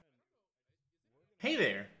Hey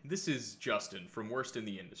there, this is Justin from Worst in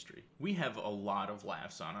the Industry. We have a lot of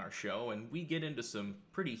laughs on our show, and we get into some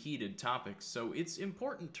pretty heated topics, so it's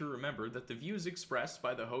important to remember that the views expressed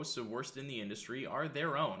by the hosts of Worst in the Industry are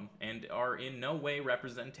their own, and are in no way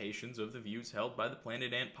representations of the views held by the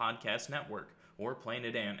Planet Ant Podcast Network, or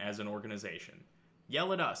Planet Ant as an organization.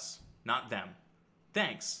 Yell at us, not them.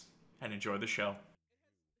 Thanks, and enjoy the show.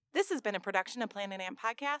 This has been a production of Planet Ant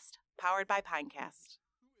Podcast, powered by Pinecast.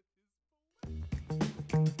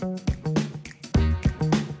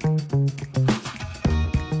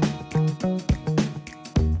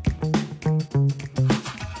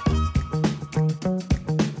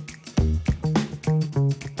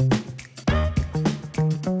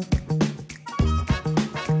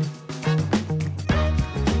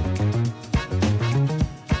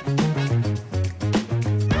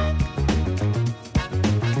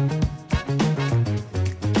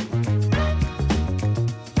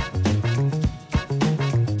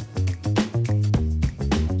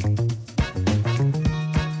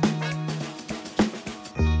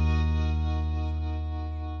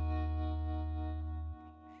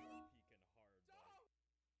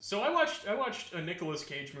 So I watched a Nicolas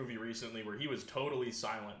Cage movie recently where he was totally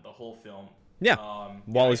silent the whole film. Yeah,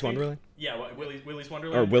 Wally's Wonderland. Yeah, Willy's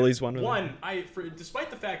Wonderland. Or Willy's Wonderland. Despite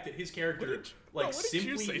the fact that his character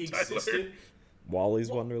simply Tyler? existed. Wally's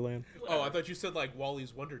Wonderland. Oh, I thought you said like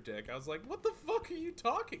Wally's Wonder Dick. I was like, what the fuck are you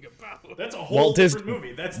talking about? That's a whole different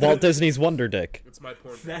movie. That's Walt Disney's Wonder Dick. It's my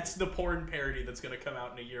porn. That's the porn parody that's going to come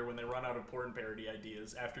out in a year when they run out of porn parody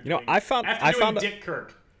ideas after. I found Dick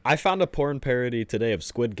Kirk. I found a porn parody today of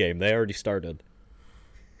Squid Game. They already started.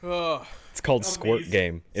 It's called Squirt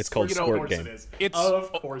Game. It's called Squirt Game.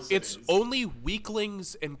 Of course it It's is. only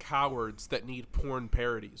weaklings and cowards that need porn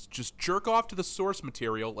parodies. Just jerk off to the source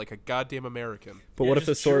material like a goddamn American. But what if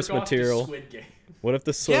the just source jerk off to material? Squid Game. What if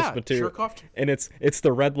the source material? Jerk off. And it's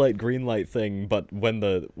the red light green light thing, but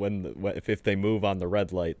if they move on the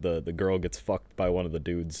red light, the girl gets fucked by one of the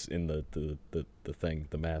dudes in the thing,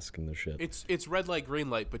 the mask and the shit. It's red light, green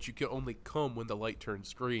light, but you can only come when the light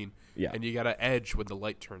turns green. Yeah. And you gotta edge when the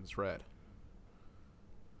light turns red.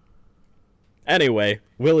 Anyway,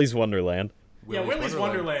 Willy's Wonderland. Willy's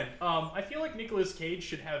Wonderland. I feel like Nicolas Cage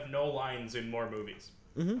should have no lines in more movies.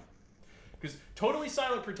 Mm-hmm. Because totally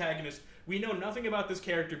silent protagonist, we know nothing about this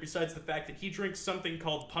character besides the fact that he drinks something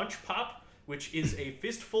called Punch Pop, which is a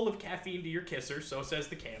fistful of caffeine to your kisser, so says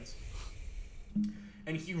the cans.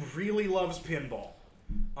 And he really loves pinball.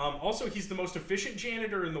 Also, he's the most efficient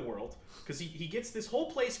janitor in the world, because he gets this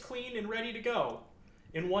whole place clean and ready to go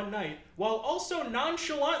in one night, while also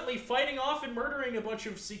nonchalantly fighting off and murdering a bunch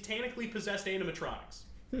of satanically possessed animatronics.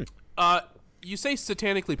 You say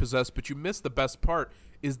satanically possessed, but you miss the best part,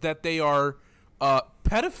 is that they are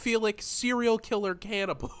pedophilic serial killer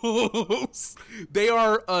cannibals. They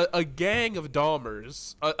are a gang of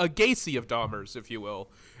Dahmers, a Gacy of Dahmers, if you will.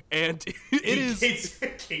 And It's a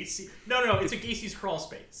Gacy. No, it's a Gacy's crawl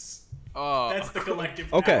space. That's the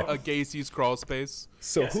collective Okay. power. A Gacy's crawl space.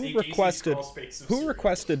 So Yes, a who Gacy's requested crawl space of who serial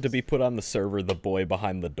requested to be put on the server The Boy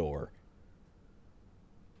Behind the Door?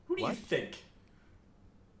 Who do you What? think?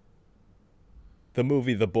 The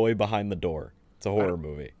movie The Boy Behind the Door. It's a horror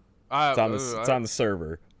movie. It's on the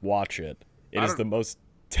server. Watch it. It is the most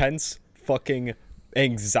tense, fucking,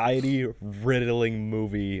 anxiety-riddling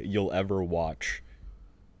movie you'll ever watch.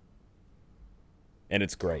 And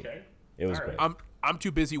it's great. Okay. It was All great. right. I'm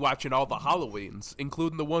too busy watching all the Halloweens,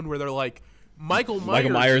 including the one where they're like, Michael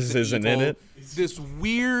Myers isn't in evil. it. This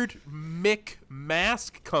weird Mick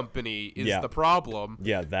mask company is Yeah. the problem.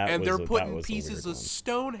 Yeah, and that they're was putting a pieces weird of one.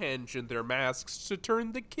 Stonehenge in their masks to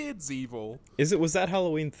turn the kids evil. Was that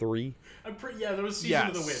Halloween 3? There was Season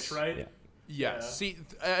of the Yes. Witch, right? Yeah. Yeah, Yeah. see,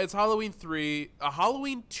 it's Halloween 3.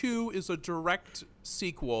 Halloween 2 is a direct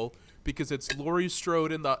sequel because it's Laurie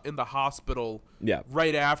Strode in the hospital Yeah.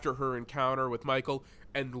 right after her encounter with Michael,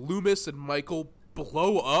 and Loomis and Michael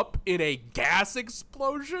blow up in a gas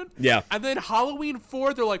explosion. Yeah. And then Halloween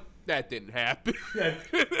 4, they're like, that didn't happen.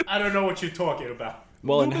 I don't know what you're talking about.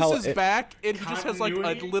 Well, Loomis is back, and he just has like a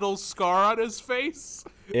Continuity? little scar on his face.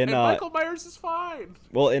 In, and Michael Myers is fine.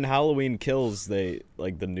 Well, in Halloween Kills, they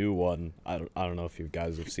like the new one. I don't know if you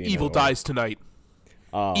guys have seen Evil it. dies tonight.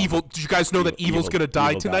 Evil. Did you guys know that Evil's gonna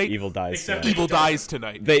die tonight? Evil dies. Except tonight. Evil dies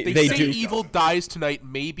tonight. They say do- Evil dies tonight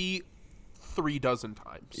maybe 3 dozen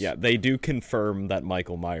times. Yeah, they do confirm that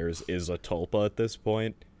Michael Myers is a tulpa at this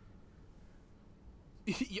point.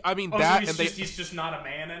 I mean Oh, that, so and he's just not a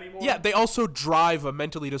man anymore? yeah, they also drive a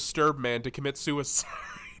mentally disturbed man to commit suicide.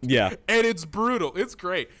 Yeah, And it's brutal. It's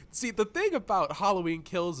great. See, the thing about Halloween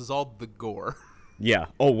Kills is all the gore. Yeah.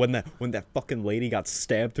 Oh, when that fucking lady got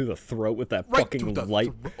stabbed through the throat with that Right fucking through the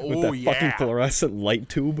light, with that fucking fluorescent light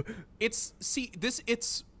tube.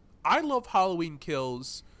 I love Halloween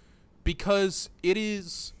Kills because it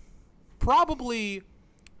is probably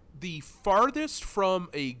the farthest from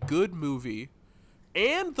a good movie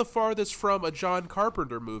and the farthest from a John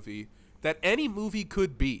Carpenter movie that any movie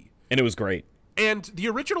could be. And it was great. And the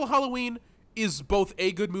original Halloween is both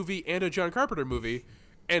a good movie and a John Carpenter movie,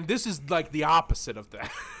 and this is like the opposite of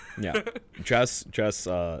that. Yeah. Jess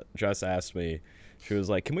asked me, she was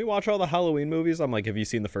like, "Can we watch all the Halloween movies?" I'm like, "Have you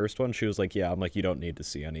seen the first one?" She was like, "Yeah." I'm like, "You don't need to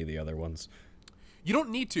see any of the other ones." You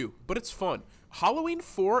don't need to, but it's fun. Halloween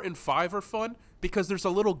 4 and 5 are fun because there's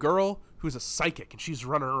a little girl who's a psychic and she's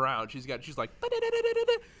running around. She's like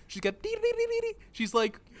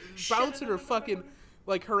bouncing her fucking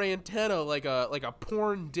like her antenna like a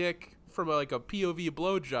porn dick from a POV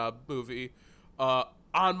blowjob movie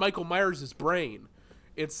on Michael Myers' brain.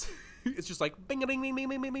 It's just like bing ding ding ding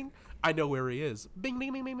ding ding ding. I know where he is. Bing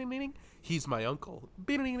ding ding ding ding ding. He's my uncle.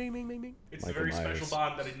 Bing ding ding ding ding ding. It's a very special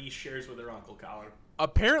bond that Anise shares with her uncle, Colin.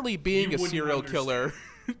 Apparently, being a serial killer,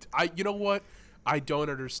 you know what? I don't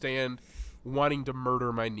understand wanting to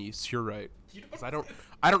murder my niece. You're right. 'Cause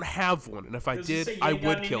I don't have one, and if I did, I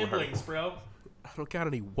would kill her. Bro? I don't got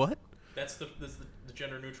any what? That's the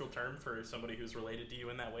gender neutral term for somebody who's related to you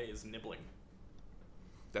in that way is nibbling.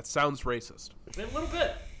 That sounds racist. A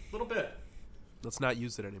little bit. Let's not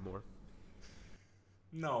use it anymore.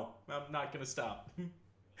 No, I'm not gonna stop.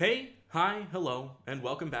 Hey, hi, hello, and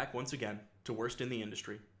welcome back once again to Worst in the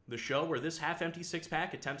Industry, the show where this half-empty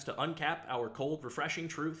six-pack attempts to uncap our cold, refreshing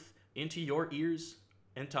truth into your ears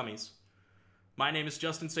and tummies. My name is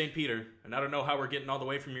Justin St. Peter, and I don't know how we're getting all the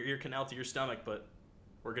way from your ear canal to your stomach, but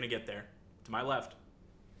we're gonna get there. To my left.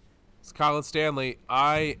 It's Colin Stanley.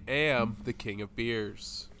 I am the king of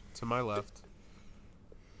beers. To my left.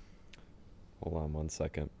 Hold on 1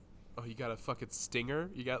 second. Oh, you got a fucking stinger?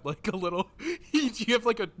 You got like a little... you have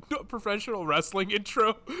like a professional wrestling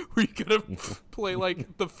intro where you're gonna play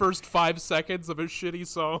like the first 5 seconds of a shitty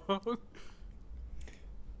song?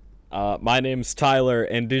 My name's Tyler,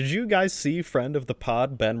 and did you guys see friend of the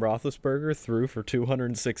pod, Ben Roethlisberger, threw for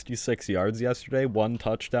 266 yards yesterday? 1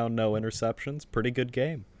 touchdown, no interceptions. Pretty good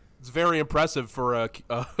game. It's very impressive for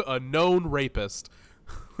a known rapist.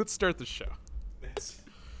 Let's start the show.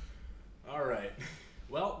 All right.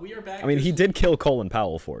 Well, we are back. I mean, he did kill Colin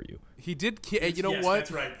Powell for you. He did. You know yes, what?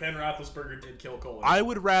 That's right. Ben Roethlisberger did kill Colin. I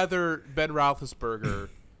would rather Ben Roethlisberger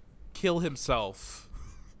kill himself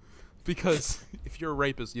because if you're a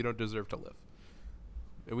rapist, you don't deserve to live.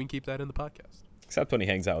 And we can keep that in the podcast. Except when he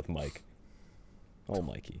hangs out with Mike. Oh,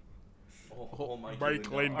 Mikey. Oh, Mikey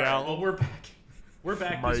Mike Lindell. Right, well, we're back. We're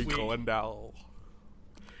back this week. Mike Lindell.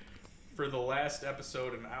 For the last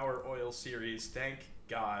episode in our oil series, thank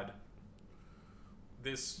God.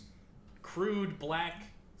 This crude, black,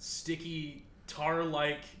 sticky,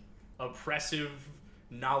 tar-like, oppressive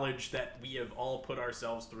knowledge that we have all put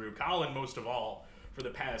ourselves through. Colin, most of all, for the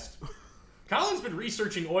past... Colin's been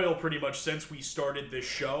researching oil pretty much since we started this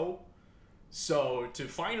show. So to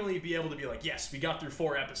finally be able to be like, yes, we got through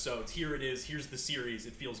 4 episodes. Here it is. Here's the series.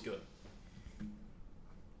 It feels good.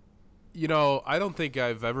 You know, I don't think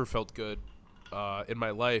I've ever felt good in my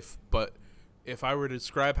life, but if I were to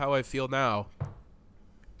describe how I feel now...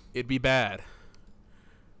 it'd be bad.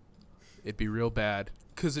 It'd be real bad.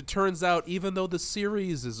 Because it turns out, even though the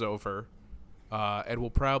series is over, and we'll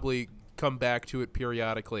probably come back to it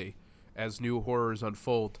periodically as new horrors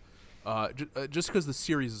unfold, just because the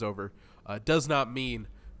series is over does not mean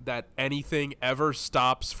that anything ever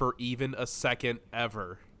stops for even a second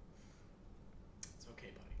ever. It's okay,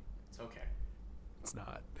 buddy. It's okay. It's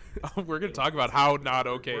not. We're going to talk about how not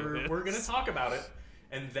okay it is. We're going to talk about it.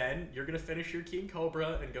 And then you're going to finish your King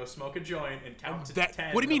Cobra and go smoke a joint and count to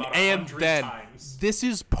 10. What do you mean, about and 100 then? times. This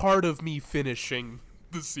is part of me finishing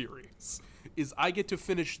the series. Is I get to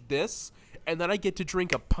finish this, and then I get to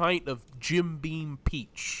drink a pint of Jim Beam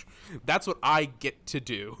Peach. That's what I get to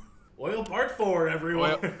do. Oil Part 4,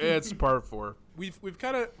 everyone. Well, it's Part 4. We've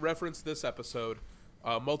kind of referenced this episode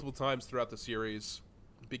multiple times throughout the series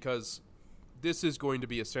because this is going to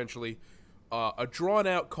be essentially a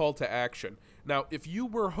drawn-out call to action. Now, if you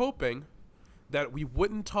were hoping that we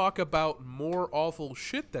wouldn't talk about more awful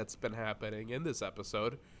shit that's been happening in this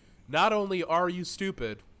episode, not only are you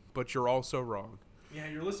stupid, but you're also wrong. Yeah,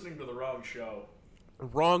 you're listening to the wrong show.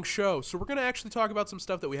 Wrong show. So we're going to actually talk about some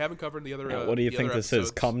stuff that we haven't covered in the other What do you think this episodes.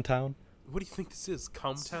 is, Cumtown? What do you think this is,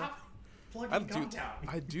 Cumtown? Stop plugging Cumtown.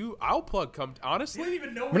 I do. I'll plug Cumtown. They Honestly, don't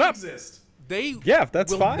even know We're we not- exist. they Yeah,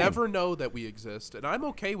 that's will fine. never know that we exist, and I'm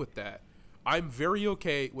okay with that. I'm very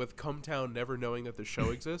okay with Cumtown never knowing that the show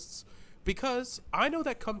exists, because I know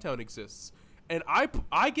that Cumtown exists. And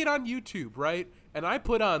I get on YouTube, right? And I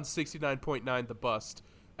put on 69.9 The Bust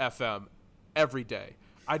FM every day.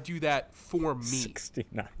 I do that for me.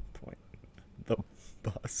 69 point The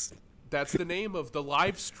Bust. That's the name of the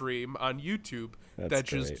live stream on YouTube that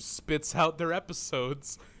great. just spits out their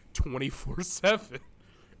episodes 24/7.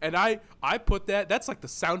 And I put that's like the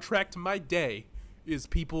soundtrack to my day, is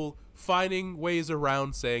people finding ways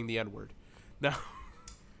around saying the N-word. Now,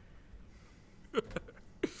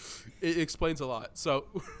 it explains a lot. So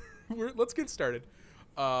let's get started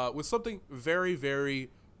with something very, very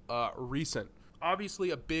recent. Obviously,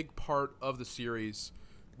 a big part of the series,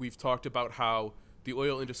 we've talked about how the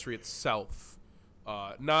oil industry itself,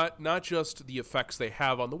 not just the effects they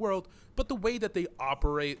have on the world, but the way that they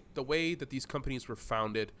operate, the way that these companies were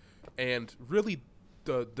founded, and really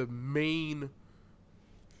the main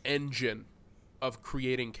engine of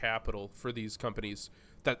creating capital for these companies,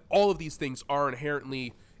 that all of these things are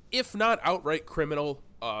inherently, if not outright criminal,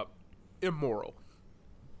 immoral.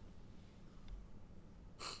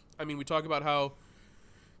 I mean, we talk about how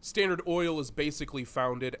Standard Oil is basically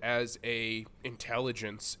founded as a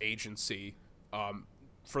intelligence agency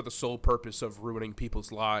for the sole purpose of ruining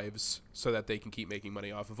people's lives so that they can keep making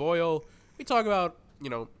money off of oil. We talk about,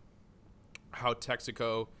 how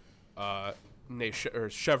Texaco,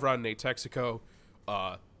 Chevron, Texaco,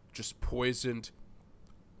 just poisoned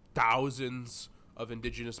thousands of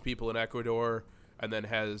indigenous people in Ecuador, and then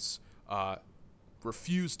has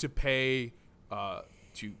refused to pay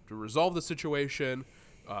to resolve the situation,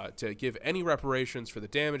 to give any reparations for the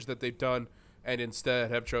damage that they've done, and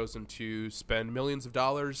instead have chosen to spend millions of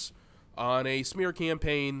dollars on a smear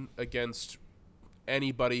campaign against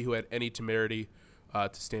anybody who had any temerity to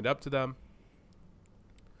stand up to them.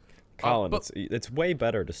 Colin, it's way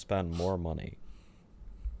better to spend more money.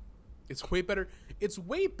 It's way better. It's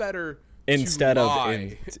way better instead to of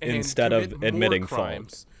lie instead and of commit admitting more fault.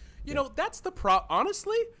 crimes. That's the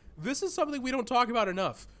honestly, this is something we don't talk about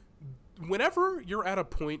enough. Whenever you're at a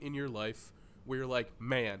point in your life where you're like,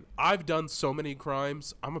 man, I've done so many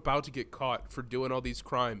crimes, I'm about to get caught for doing all these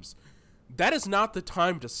crimes, that is not the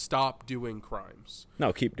time to stop doing crimes.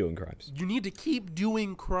 No, keep doing crimes. You need to keep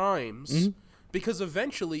doing crimes, because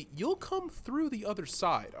eventually you'll come through the other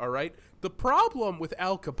side, all right? The problem with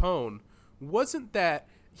Al Capone wasn't that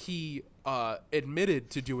he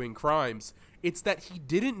admitted to doing crimes. It's that he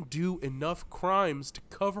didn't do enough crimes to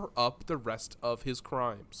cover up the rest of his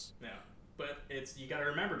crimes. Yeah, but you got to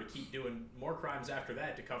remember to keep doing more crimes after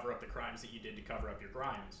that to cover up the crimes that you did to cover up your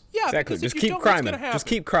crimes. Yeah, exactly. Because Just if you keep don't, what's criming. gonna happen? Just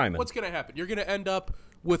keep criming. What's going to happen? You're going to end up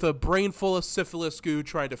with a brain full of syphilis goo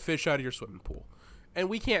trying to fish out of your swimming pool. And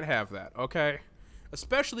we can't have that, okay?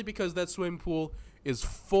 Especially because that swimming pool is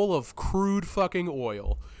full of crude fucking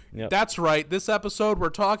oil. Yep. That's right. This episode, we're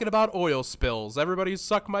talking about oil spills. Everybody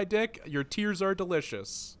suck my dick. Your tears are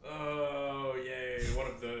delicious. Oh, yay. One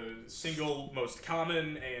of the single most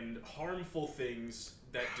common and harmful things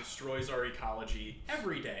that destroys our ecology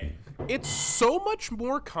every day. It's so much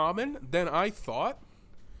more common than I thought.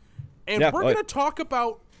 And Yeah, we're going to talk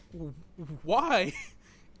about why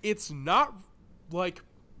it's not,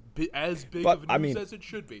 as big of news as it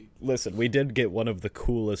should be. Listen, we did get one of the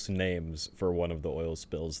coolest names for one of the oil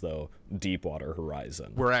spills, though. Deepwater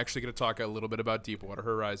Horizon. We're actually going to talk a little bit about Deepwater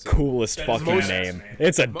Horizon. Coolest That is fucking badass, name. man.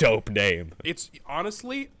 It's a dope name. It's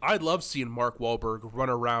honestly, I love seeing Mark Wahlberg run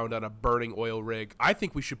around on a burning oil rig. I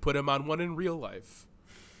think we should put him on one in real life.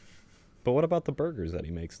 But what about the burgers that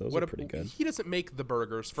he makes? Those are pretty good. He doesn't make the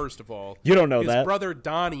burgers, first of all. You don't know His that. brother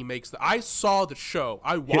Donnie makes I saw the show.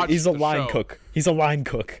 I watched He's a the line show. cook. He's a line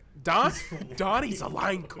cook. Donnie's a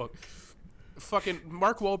line cook. Fucking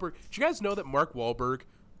Mark Wahlberg. Did you guys know that Mark Wahlberg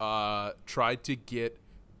tried to get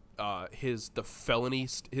his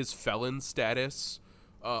felon status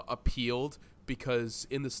appealed, because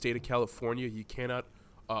in the state of California you cannot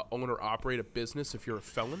own or operate a business if you're a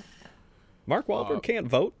felon? Mark Wahlberg can't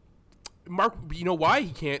vote. Mark, you know why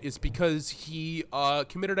he can't? Is because he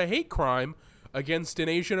committed a hate crime against an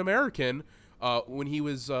Asian American when he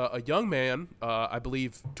was a young man, I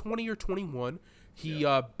believe 20 or 21. He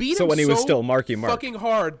beat him So when he was still Marky Mark. fucking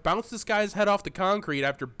hard, bounced this guy's head off the concrete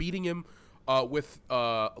after beating him with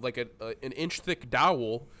an inch-thick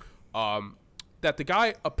dowel, that the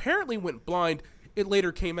guy apparently went blind. It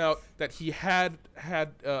later came out that he had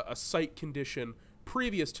a sight condition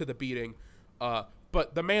previous to the beating,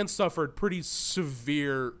 but the man suffered pretty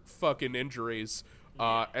severe fucking injuries,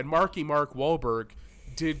 and Mark Wahlberg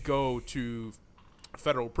did go to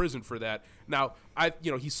federal prison for that. Now,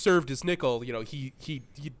 he served his nickel.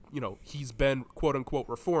 He's been quote unquote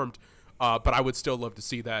reformed. But I would still love to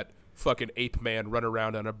see that fucking ape man run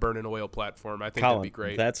around on a burning oil platform. I think Colin, that'd be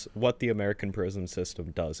great. that's what the American prison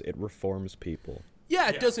system does. It reforms people. Yeah,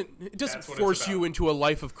 it Yeah. doesn't That's what force it's you about. into a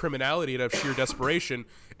life of criminality out of sheer desperation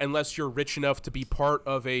unless you're rich enough to be part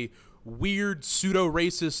of a weird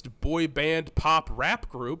pseudo-racist boy band pop rap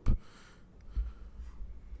group.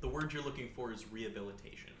 The word you're looking for is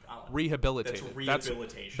rehabilitation. Colin. Rehabilitated. That's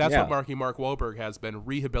rehabilitation. That's Yeah. what Mark Wahlberg has been,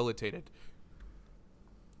 rehabilitated.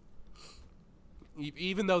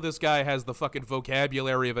 Even though this guy has the fucking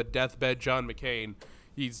vocabulary of a deathbed John McCain,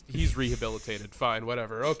 he's rehabilitated. Fine,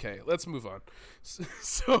 whatever. Okay, let's move on.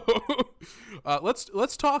 So,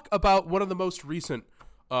 let's talk about one of the most recent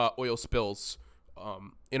oil spills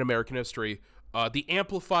in American history. The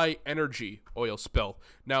Amplify Energy oil spill.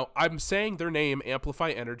 Now, I'm saying their name,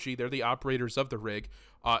 Amplify Energy. They're the operators of the rig.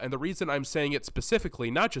 And the reason I'm saying it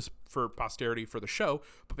specifically, not just for posterity for the show,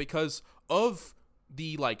 but because of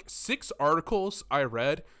the 6 articles I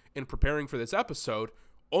read in preparing for this episode,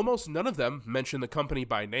 almost none of them mention the company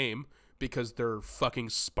by name because they're fucking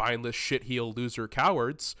spineless shitheel loser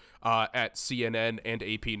cowards at CNN and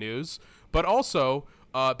AP News. But also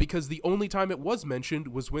because the only time it was mentioned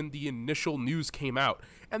was when the initial news came out.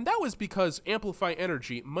 And that was because Amplify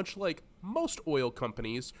Energy, much like most oil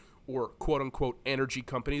companies or quote-unquote energy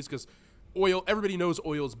companies, because everybody knows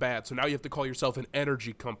oil's bad, so now you have to call yourself an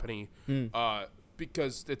energy company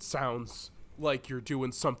because it sounds like you're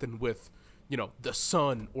doing something with, the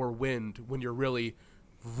sun or wind when you're really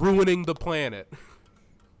ruining the planet.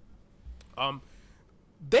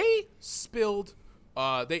 They spilled,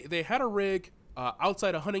 they had a rig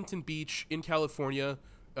outside of Huntington Beach in California.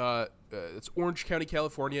 It's Orange County,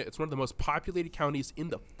 California. It's one of the most populated counties in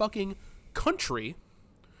the fucking country.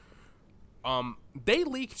 They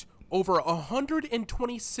leaked over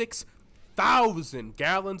 126,000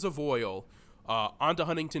 gallons of oil onto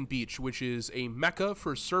Huntington Beach, which is a mecca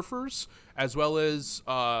for surfers, as well as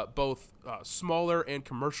both smaller and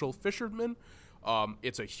commercial fishermen.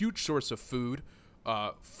 It's a huge source of food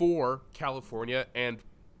for California and,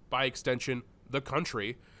 by extension, the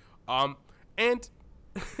country. And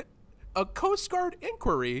a Coast Guard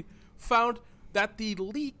inquiry found that the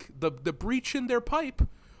leak, the breach in their pipe,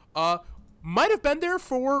 might have been there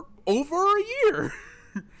for over a year.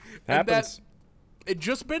 And that it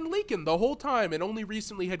just been leaking the whole time and only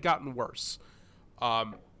recently had gotten worse.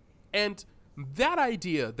 And that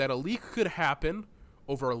idea that a leak could happen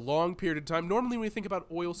over a long period of time, normally when we think about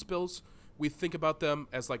oil spills, we think about them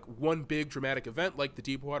as one big dramatic event like the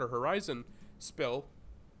Deepwater Horizon spill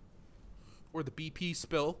or the BP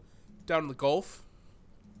spill down in the Gulf.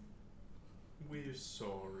 We're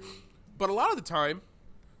sorry. But a lot of the time,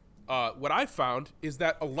 what I found is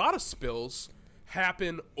that a lot of spills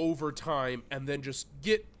happen over time and then just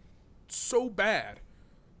get so bad.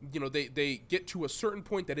 They get to a certain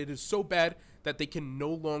point that it is so bad that they can no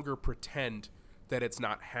longer pretend that it's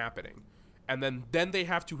not happening. And then they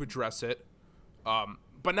have to address it,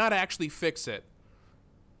 but not actually fix it.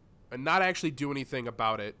 And not actually do anything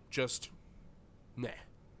about it. Just, nah.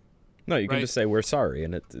 No, you can Right? just say we're sorry,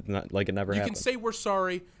 and it's not like it never You happened. can say we're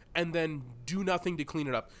sorry and then do nothing to clean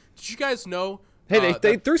it up. Did you guys know? Hey,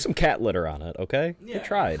 they threw some cat litter on it, okay? Yeah, They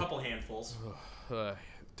tried. a couple handfuls. Don't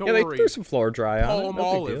Yeah, they worry. threw some floor dry on it. Palm No big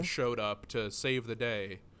Olive deal. showed up to save the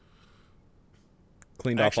day.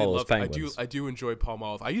 Cleaned I off actually all those love. penguins. I do enjoy palm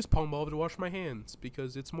olive. I use palm olive to wash my hands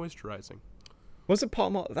because it's moisturizing. Was it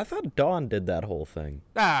palm olive? I thought Dawn did that whole thing.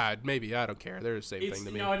 Maybe I don't care. They're the same It's, thing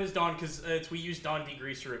to me. no, it is Dawn because we use Dawn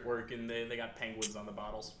degreaser at work, and they got penguins on the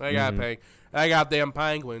bottles. I got I got them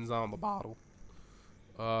penguins on the bottle.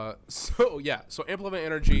 So Amplify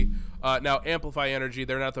Energy. Now Amplify Energy,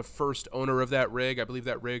 they're not the first owner of that rig. I believe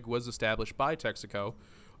that rig was established by Texaco.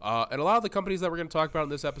 And a lot of the companies that we're going to talk about in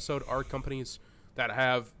this episode are companies that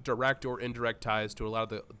have direct or indirect ties to a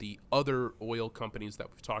lot of the other oil companies that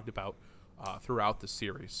we've talked about throughout the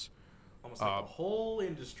series. Almost like the whole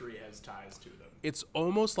industry has ties to them. It's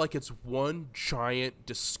almost like it's one giant,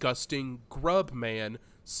 disgusting grub man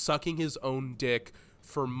sucking his own dick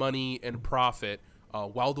for money and profit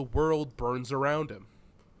while the world burns around him.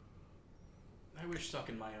 I wish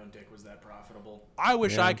sucking my own dick was that profitable. I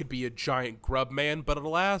wish I could be a giant grub man, but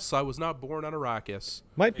alas, I was not born on Arrakis.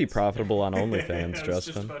 Might be profitable on OnlyFans, I was just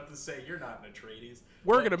Justin. about to say, you're not an Atreides.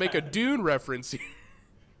 We're going to make a Dune reference here.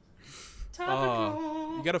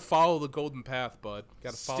 You got to follow the golden path, bud.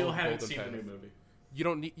 Got to follow Still the haven't golden seen path. the new movie. You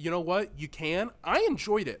don't need. You know what? You can. I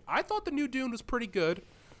enjoyed it. I thought the new Dune was pretty good.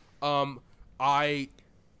 I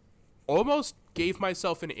almost gave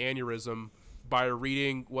myself an aneurysm by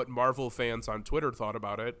reading what Marvel fans on Twitter thought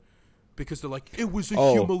about it, because they're like, it was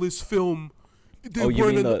a humorless film. Oh,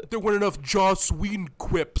 you mean there weren't enough Joss Whedon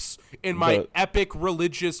quips in my epic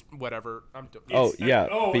religious whatever. Because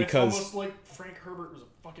it's almost like Frank Herbert was a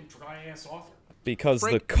fucking dry ass author. Because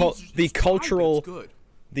Frank, the cultural, good.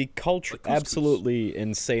 the culture, Like couscous. absolutely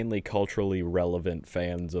insanely culturally relevant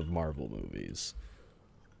fans of Marvel movies.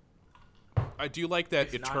 I do like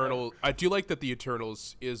that It's I do like that the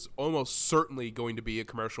Eternals is almost certainly going to be a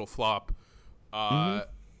commercial flop. That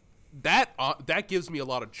gives me a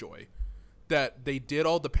lot of joy. That they did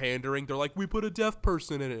all the pandering. They're like, we put a deaf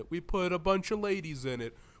person in it. We put a bunch of ladies in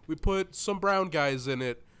it. We put some brown guys in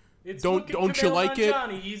it. Don't you Kumail like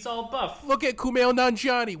Nanjiani, it? He's all buff. Look at Kumail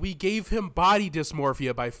Nanjiani. We gave him body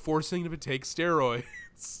dysmorphia by forcing him to take steroids.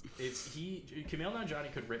 Kumail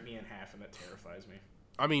Nanjiani could rip me in half, and that terrifies me.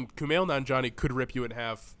 I mean, Kumail Nanjiani could rip you in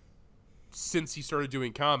half since he started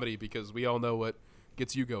doing comedy, because we all know what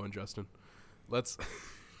gets you going, Justin.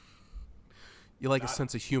 You like a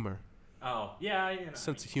sense of humor. Oh, yeah.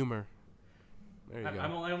 Sense of humor. There you go.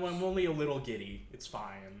 I'm only a little giddy. It's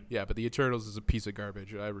fine. Yeah, but the Eternals is a piece of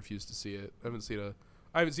garbage. I refuse to see it. I haven't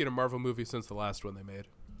seen a Marvel movie since the last one they made.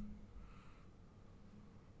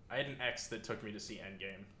 I had an ex that took me to see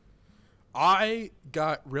Endgame. I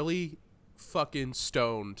got really fucking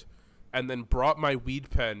stoned and then brought my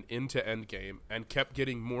weed pen into Endgame and kept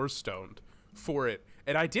getting more stoned for it.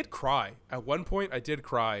 And I did cry. At one point, I did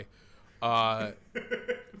cry.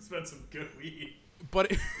 It's been some good weed.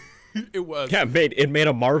 But it was. Yeah, it made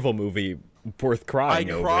a Marvel movie worth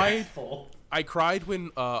crying over. I cried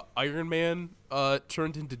when Iron Man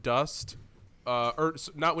turned into dust. Or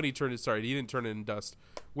not when he turned. Sorry, he didn't turn into dust.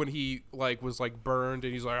 When he was burned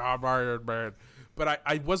and he's like, I'm Iron Man. But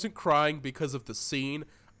I wasn't crying because of the scene.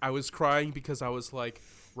 I was crying because I was like,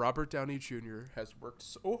 Robert Downey Jr. has worked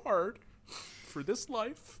so hard for this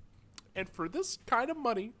life and for this kind of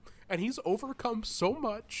money, and he's overcome so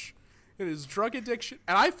much in his drug addiction.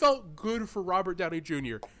 And I felt good for Robert Downey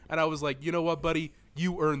Jr. And I was like, you know what, buddy?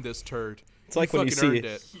 You earned this turd. It's like when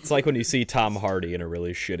you see Tom Hardy in a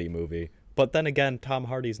really shitty movie. But then again, Tom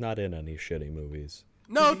Hardy's not in any shitty movies.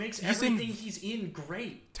 No, he makes everything he's in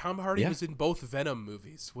great. Tom Hardy was in both Venom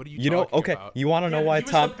movies. What are you talking about? You want to know why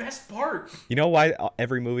he was the best part. You know why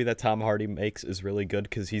every movie that Tom Hardy makes is really good?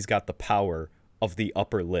 Because he's got the power of the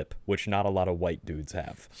upper lip, which not a lot of white dudes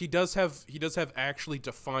have. He does have actually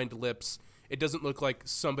defined lips. It doesn't look like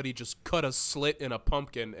somebody just cut a slit in a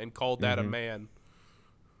pumpkin and called that a man.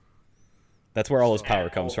 That's where all his power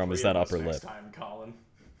comes from, is that upper lip. Next time, Colin.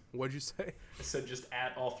 What'd you say? I said just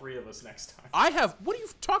at all three of us next time. What are you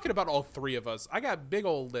talking about, all three of us? I got big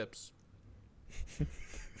old lips.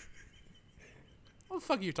 What the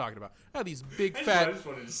fuck are you talking about? I got these big fat... I just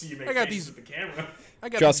wanted to see you make faces at the camera. I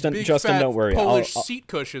got Justin, these big, fat don't worry. Polish seat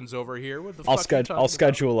cushions over here. What the fuck I'll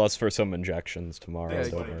schedule us for some injections tomorrow. Yeah,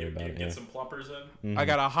 don't worry about it. Get some plumpers in. I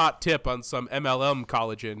got a hot tip on some MLM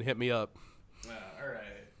collagen. Hit me up. All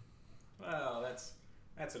right. Well,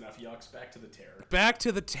 that's enough yucks. Back to the terror. Back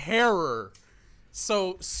to the terror.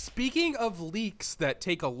 So, speaking of leaks that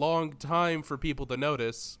take a long time for people to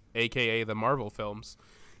notice, aka the Marvel films,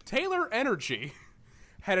 Taylor Energy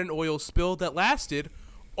had an oil spill that lasted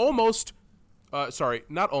for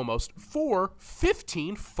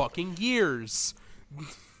 15 fucking years.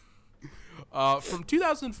 From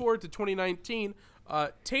 2004 to 2019,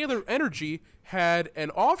 Taylor Energy had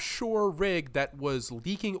an offshore rig that was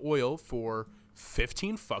leaking oil for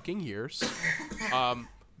 15 fucking years.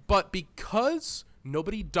 But because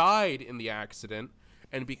nobody died in the accident,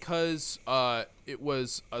 and because it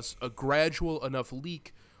was a gradual enough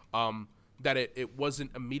leak that it wasn't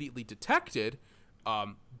immediately detected,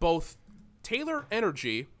 both Taylor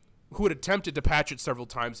Energy, who had attempted to patch it several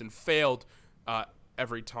times and failed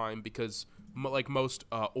every time because, like most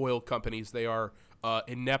oil companies, they are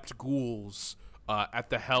inept ghouls at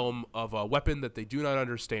the helm of a weapon that they do not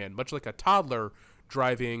understand, much like a toddler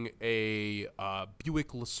driving a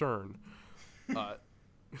Buick Lucerne.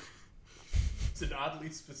 It's an oddly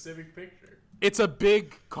specific picture. It's a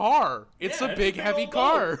big car. It's a big, heavy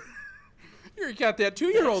car. You got that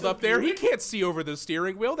 2-year-old up there. He can't see over the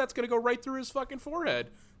steering wheel. That's going to go right through his fucking forehead.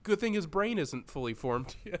 Good thing his brain isn't fully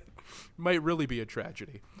formed yet. Might really be a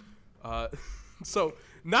tragedy. So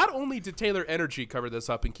not only did Taylor Energy cover this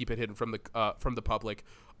up and keep it hidden from the public,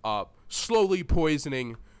 slowly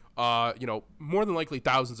poisoning, more than likely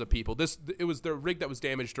thousands of people. It was the rig that was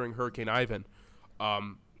damaged during Hurricane Ivan,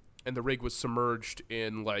 and the rig was submerged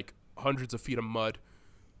in like hundreds of feet of mud.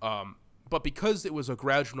 But because it was a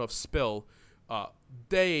gradual enough spill,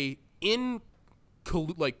 they,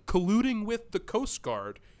 colluding with the Coast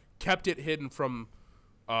Guard, kept it hidden from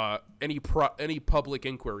any public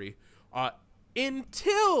inquiry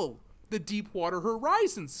until the Deepwater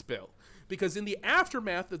Horizon spill. Because in the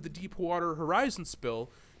aftermath of the Deepwater Horizon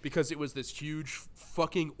spill, because it was this huge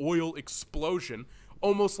fucking oil explosion,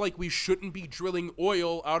 almost like we shouldn't be drilling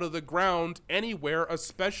oil out of the ground anywhere,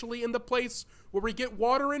 especially in the place where we get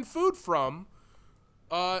water and food from.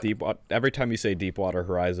 Every time you say Deepwater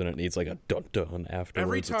Horizon, it needs like a dun-dun afterwards.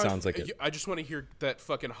 Every time, it sounds like it. I just want to hear that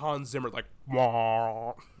fucking Hans Zimmer, like,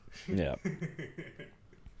 wah. Yeah.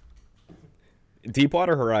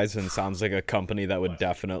 Deepwater Horizon sounds like a company that would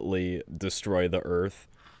definitely destroy the Earth.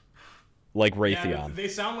 Like Raytheon. Yeah, they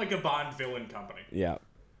sound like a Bond villain company. Yeah.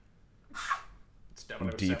 It's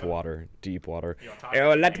 007. Deepwater.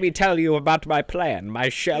 Yo, let me tell you about my plan. My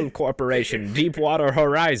shell corporation, Deepwater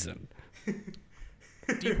Horizon.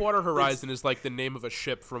 Deepwater Horizon is like the name of a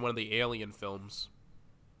ship from one of the Alien films.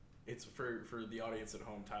 It's for the audience at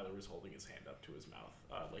home. Tyler was holding his hand up to his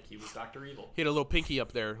mouth, like he was Dr. Evil. He had a little pinky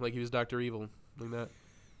up there, like he was Dr. Evil, like that.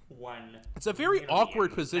 It's a very $1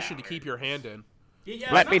 awkward position to keep your hand in.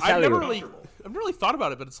 Yeah, Let me tell you. I've really thought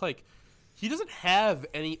about it, but it's like he doesn't have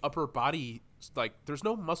any upper body. Like, there's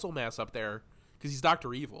no muscle mass up there because he's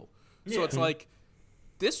Dr. Evil. So it's like,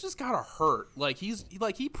 this just gotta hurt. Like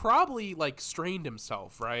he probably like strained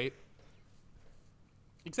himself, right?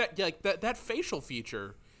 Exactly. Like that facial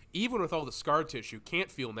feature, even with all the scar tissue,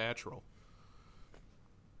 can't feel natural.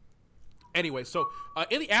 Anyway, so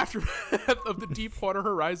in the aftermath of the Deepwater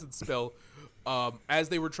Horizon spill, as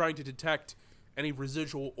they were trying to detect any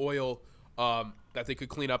residual oil that they could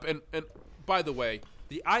clean up, and by the way,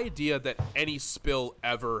 the idea that any spill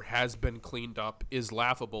ever has been cleaned up is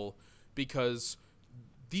laughable because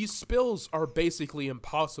these spills are basically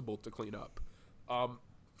impossible to clean up.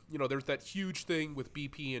 There's that huge thing with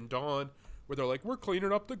BP and Dawn where they're like, we're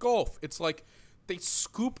cleaning up the Gulf. It's like they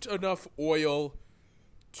scooped enough oil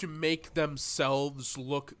to make themselves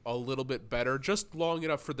look a little bit better, just long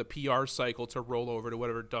enough for the PR cycle to roll over to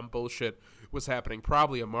whatever dumb bullshit was happening,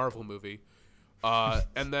 probably a Marvel movie,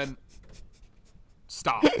 and then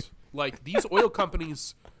stopped. Like, these oil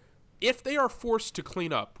companies, if they are forced to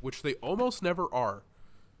clean up, which they almost never are,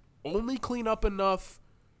 only clean up enough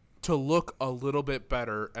to look a little bit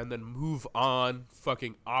better and then move on,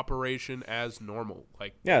 fucking operation as normal.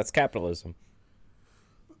 Like, yeah, it's capitalism.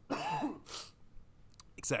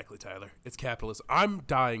 Exactly, Tyler. It's capitalism. I'm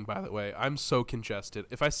dying, by the way. I'm so congested.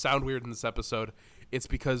 If I sound weird in this episode, it's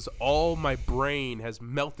because all my brain has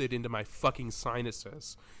melted into my fucking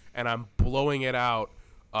sinuses, and I'm blowing it out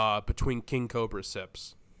between King Cobra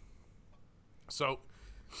sips. So,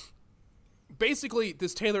 basically,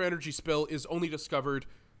 this Taylor Energy spill is only discovered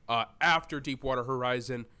after Deepwater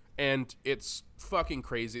Horizon, and it's fucking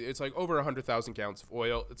crazy. It's like over 100,000 gallons of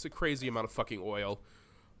oil. It's a crazy amount of fucking oil.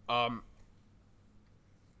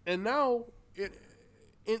 And now,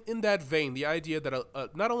 in that vein, the idea that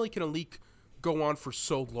not only can a leak go on for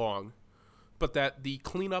so long, but that the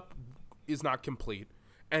cleanup is not complete,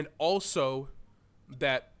 and also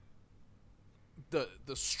that the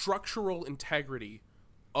structural integrity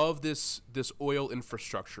of this oil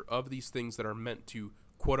infrastructure, of these things that are meant to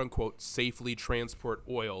quote unquote safely transport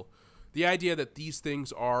oil, the idea that these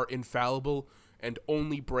things are infallible and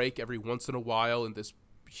only break every once in a while in this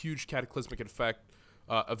huge cataclysmic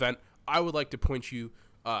event, I would like to point you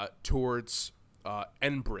towards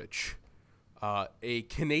Enbridge, a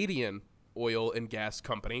Canadian oil and gas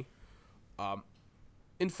company.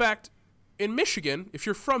 In fact, in Michigan, if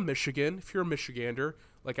you're from Michigan, if you're a Michigander,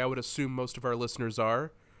 like I would assume most of our listeners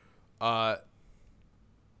are,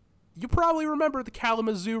 you probably remember the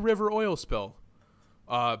Kalamazoo River oil spill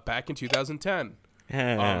back in 2010.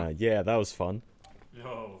 Yeah, that was fun.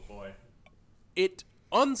 Oh, boy. It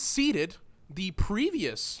unseated the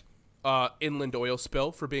previous inland oil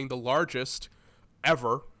spill for being the largest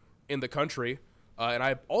ever in the country. And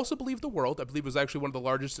I also believe the world. I believe it was actually one of the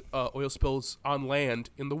largest oil spills on land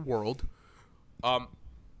in the world.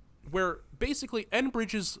 Where basically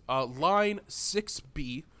Enbridge's Line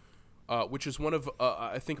 6B, which is one of,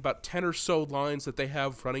 I think, about 10 or so lines that they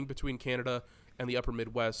have running between Canada and the upper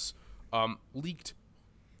Midwest, leaked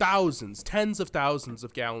tens of thousands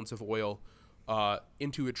of gallons of oil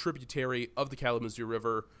into a tributary of the Kalamazoo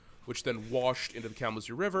River, which then washed into the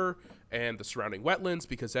Kalamazoo River and the surrounding wetlands,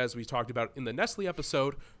 because as we talked about in the Nestle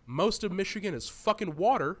episode, most of Michigan is fucking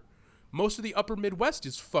water. Most of the upper Midwest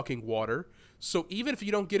is fucking water. So even if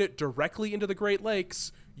you don't get it directly into the Great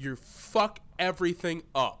Lakes, you fuck everything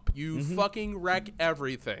up. You fucking wreck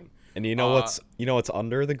everything. And you know what's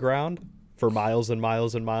under the ground for miles and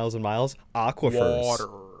miles and miles and miles? Aquifers. Water.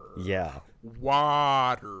 Yeah.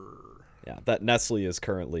 Water. Yeah, that Nestle is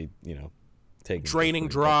currently, taken for draining free,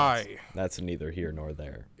 but dry. That's neither here nor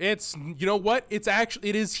there. It's, you know what? It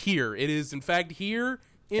is here. It is, in fact, here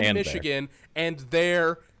in And Michigan and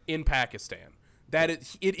there in Pakistan.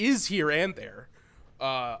 It is here and there.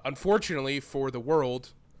 Unfortunately for the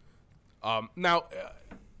world. Now,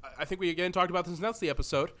 I think we again talked about this in the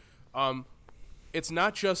episode. It's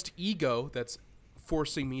not just ego that's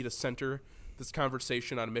forcing me to center this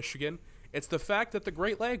conversation on Michigan. It's the fact that the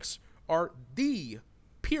Great Lakes are the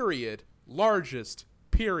largest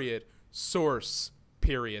source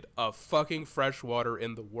of fucking fresh water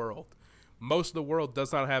in the world. Most of the world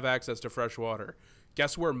does not have access to fresh water.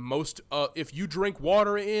 Guess where if you drink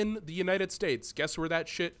water in the United States, guess where that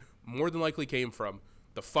shit more than likely came from?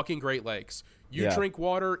 The fucking Great Lakes. You drink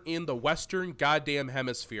water in the Western goddamn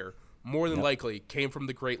hemisphere, more than likely came from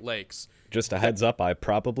the Great Lakes. Just a heads up, I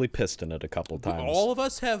probably pissed in it a couple times. All of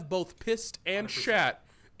us have both pissed and 100%. Shat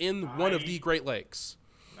in one of the Great Lakes.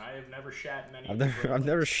 I have never shat in any. I've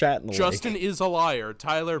never shat in the Justin lake. is a liar.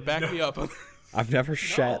 Tyler, back me up. I've never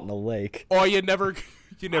shat in a lake. Oh, you never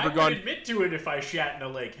I gone. would admit to it if I shat in a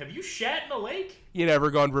lake. Have you shat in a lake? You never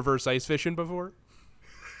gone reverse ice fishing before?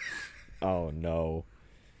 Oh no.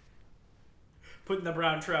 Putting the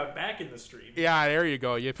brown trout back in the stream. Yeah, there you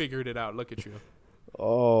go. You figured it out. Look at you.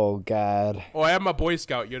 Oh God. Oh, I am a Boy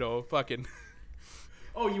Scout. Fucking.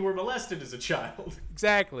 Oh, you were molested as a child.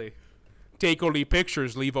 Exactly. Take only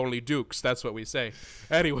pictures, leave only dukes. That's what we say.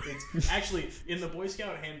 Anyway. It's actually, in the Boy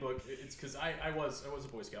Scout handbook, it's because I was a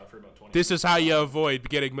Boy Scout for about 20 This is how you avoid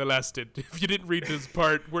getting molested. If you didn't read this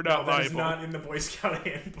part, we're not that liable. is not in the Boy Scout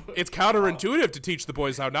handbook. It's counterintuitive to teach the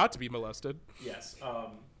boys how not to be molested. Yes.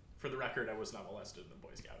 For the record, I was not molested in the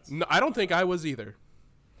Boy Scouts. No, I don't think I was either.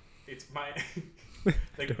 It's my...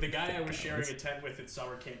 the guy I was sharing a tent with at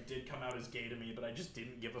summer camp did come out as gay to me, but I just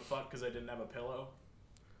didn't give a fuck because I didn't have a pillow.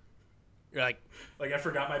 You're like, I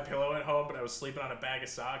forgot my pillow at home, but I was sleeping on a bag of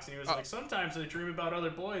socks, and he was like, sometimes I dream about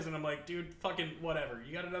other boys, and I'm like, dude, fucking whatever.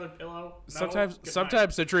 You got another pillow? No?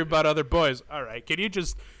 sometimes I dream about other boys. All right, can you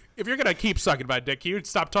just, if you're gonna keep sucking my dick, can you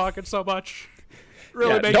stop talking so much?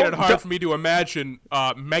 Really making it hard for me to imagine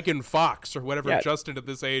Megan Fox or whatever Justin at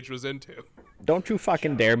this age was into. Don't you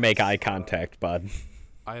fucking dare make eye contact, bud.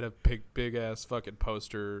 I had a big ass fucking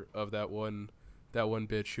poster of that one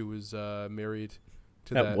bitch who was married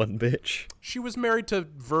to that one bitch. She was married to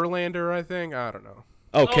Verlander, I think. I don't know.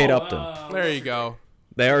 Oh, Kate Upton. There you go.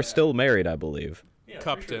 They are still married, I believe. Yeah,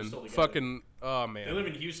 Cupton. Sure fucking. Oh man. They live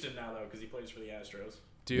in Houston now though, because he plays for the Astros.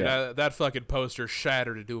 Dude, that fucking poster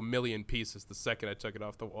shattered into a million pieces the second I took it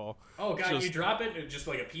off the wall. Oh god, you drop it, it's just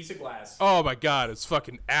like a piece of glass. Oh my god, it's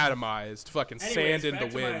fucking atomized, fucking sand in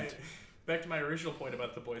the wind. Back to my original point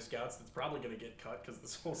about the Boy Scouts, that's probably going to get cut because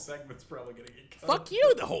this whole segment's probably going to get cut. Fuck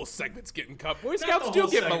you, the whole segment's getting cut. Boy Scouts do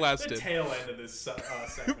get molested. The tail end of this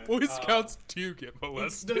segment. Boy Scouts do get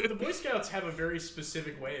molested. The Boy Scouts have a very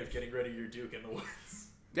specific way of getting rid of your Duke in the woods.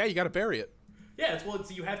 Yeah, you got to bury it. Yeah,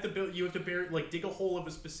 you have to bury, dig a hole of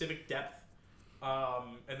a specific depth,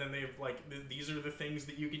 and then they've these are the things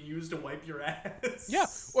that you can use to wipe your ass. Yeah,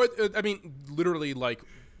 or I mean, literally,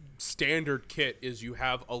 standard kit is you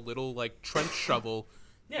have a little trench shovel.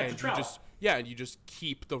 Yeah, and it's a trowel. and you just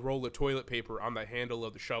keep the roll of toilet paper on the handle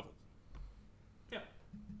of the shovel. Yeah,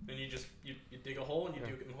 and you dig a hole and you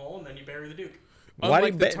duke it in the hole and then you bury the Duke.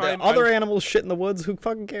 Why do other animals shit in the woods? Who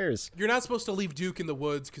fucking cares? You're not supposed to leave Duke in the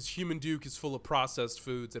woods because human Duke is full of processed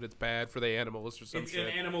foods and it's bad for the animals or some shit.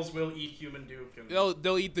 And animals will eat human Duke. And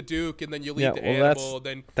they'll eat the Duke and then you'll eat the animal.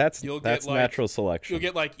 That's you'll get natural selection.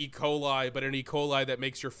 You'll get E. coli, but an E. coli that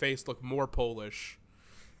makes your face look more Polish.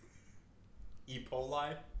 E.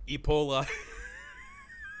 coli? E. coli.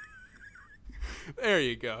 There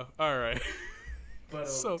you go. All right. But,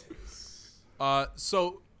 so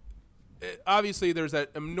obviously there's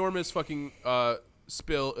that enormous fucking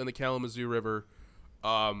spill in the Kalamazoo River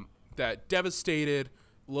that devastated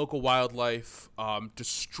local wildlife,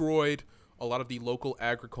 destroyed a lot of the local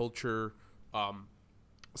agriculture,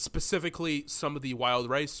 specifically some of the wild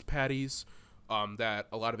rice paddies that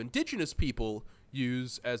a lot of indigenous people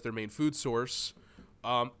use as their main food source.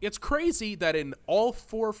 It's crazy that in all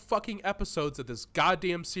 4 fucking episodes of this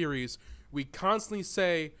goddamn series, we constantly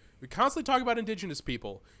talk about indigenous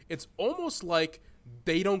people. It's almost like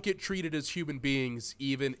they don't get treated as human beings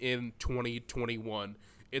even in 2021.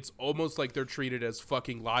 It's almost like they're treated as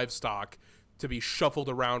fucking livestock to be shuffled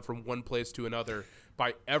around from one place to another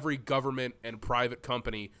by every government and private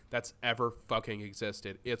company that's ever fucking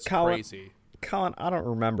existed. It's crazy. Colin, I don't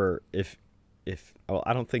remember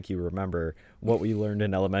I don't think you remember what we learned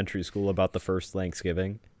in elementary school about the first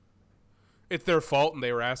Thanksgiving. It's their fault and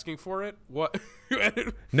they were asking for it? What?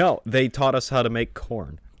 No, they taught us how to make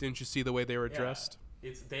corn. Didn't you see the way they were Yeah. dressed?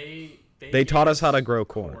 It's they They taught us how to grow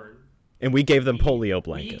corn. And we gave them polio We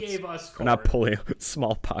blankets. gave us Or corn. not polio,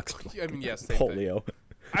 smallpox blankets. I mean, yes, same thing. polio.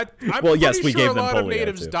 I'm Well, pretty yes, we sure gave a them lot of polio,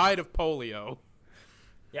 natives too. died of polio.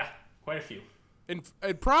 Yeah, quite a few. And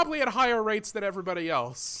probably at higher rates than everybody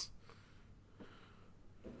else.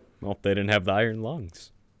 Well, they didn't have the iron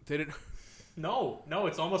lungs. They didn't. No,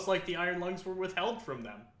 it's almost like the iron lungs were withheld from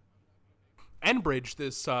them. Enbridge,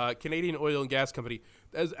 this Canadian oil and gas company,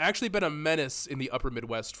 has actually been a menace in the upper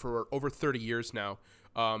Midwest for over 30 years now,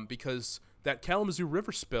 because that Kalamazoo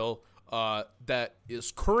River spill that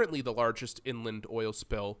is currently the largest inland oil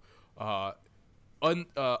spill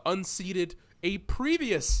unseated a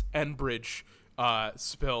previous Enbridge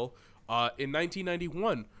spill in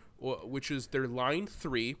 1991, which is their Line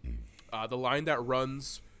 3, the line that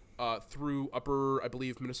runs through upper, I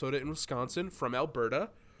believe, Minnesota and Wisconsin from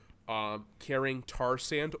Alberta, carrying tar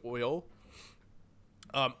sand oil.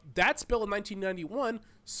 That spill in 1991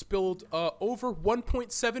 spilled over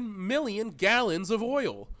 1.7 million gallons of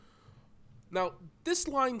oil. Now, this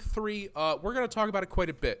Line 3, we're going to talk about it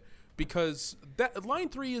quite a bit, because that Line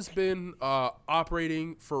 3 has been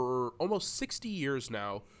operating for almost 60 years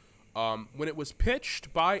now. When it was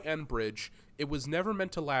pitched by Enbridge, it was never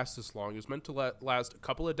meant to last this long. It was meant to last a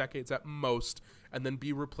couple of decades at most, and then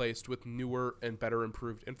be replaced with newer and better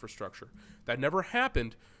improved infrastructure. That never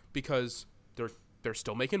happened because they're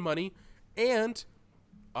still making money, and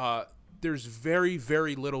there's very,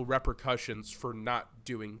 very little repercussions for not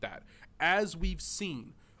doing that. As we've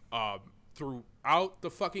seen throughout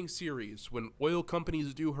the fucking series, when oil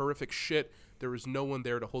companies do horrific shit, there is no one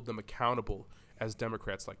there to hold them accountable, as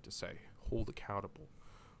Democrats like to say, hold accountable.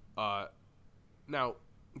 Now,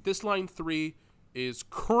 this Line 3 is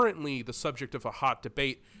currently the subject of a hot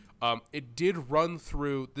debate. It did run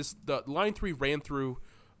through the Line 3 ran through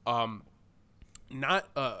quite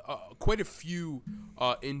a few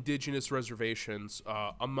indigenous reservations,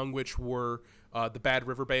 among which were the Bad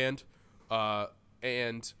River Band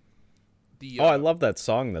and the. I love that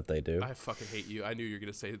song that they do. I fucking hate you. I knew you were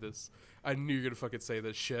gonna say this. I knew you were gonna fucking say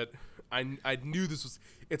this shit. I knew this was.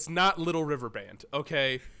 It's not Little River Band,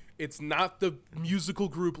 okay? It's not the musical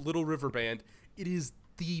group Little River Band. It is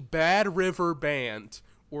the Bad River Band,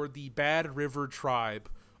 or the Bad River Tribe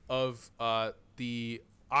of the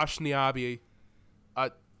Anishinaabe.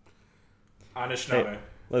 Anishinaabe.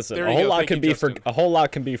 Listen, There a you whole go. lot Thank can you, be Justin. a whole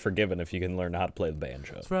lot can be forgiven if you can learn how to play the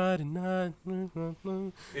banjo. Friday night.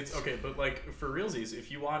 It's okay, but like for realsies,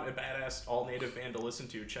 if you want a badass all native band to listen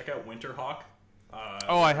to, check out Winterhawk.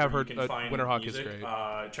 I have where heard you can find Winterhawk is music.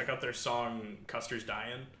 great. Check out their song "Custer's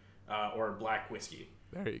Dyin'" or "Black Whiskey."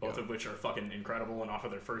 There you Both go. of which are fucking incredible and off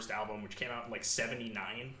of their first album, which came out in like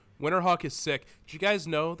 '79. Winterhawk is sick. Did you guys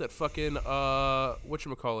know that fucking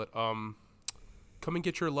whatchamacallit, Come and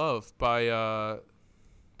Get Your Love by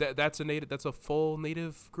that's a full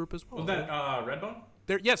native group as well. Was that Redbone?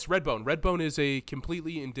 Yes, Redbone. Redbone is a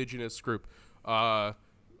completely indigenous group.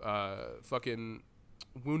 Fucking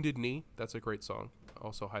Wounded Knee, that's a great song.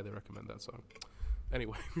 Also highly recommend that song.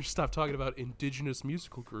 Anyway, we should stop talking about indigenous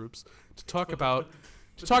musical groups to talk about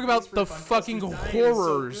the fucking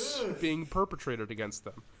horrors being perpetrated against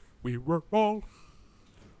them. We were all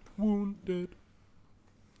wounded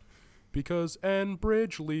because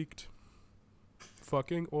Enbridge leaked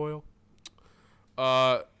fucking oil.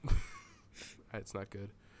 It's not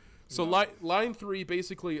good. So line 3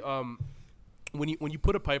 basically, when you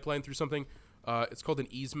put a pipeline through something, it's called an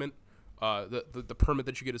easement. The permit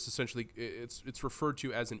that you get is essentially it's referred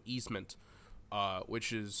to as an easement,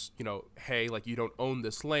 which is, hey, like, you don't own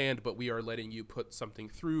this land, but we are letting you put something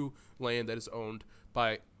through land that is owned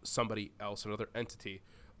by somebody else, another entity.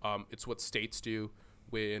 It's what states do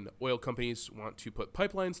when oil companies want to put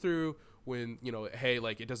pipelines through. When, hey,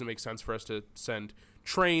 like, it doesn't make sense for us to send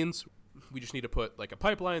trains, we just need to put like a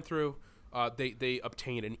pipeline through. They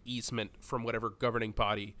obtain an easement from whatever governing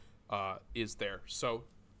body is there. So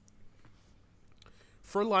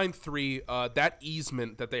for Line 3, that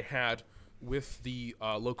easement that they had with the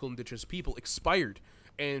local indigenous people expired.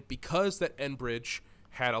 And because that Enbridge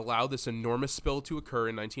had allowed this enormous spill to occur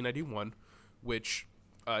in 1991, which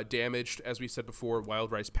damaged, as we said before,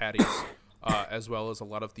 wild rice paddies, as well as a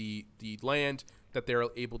lot of the land that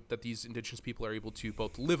that these indigenous people are able to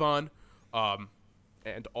both live on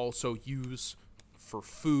and also use for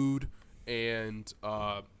food and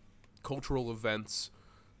cultural events,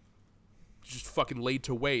 just fucking laid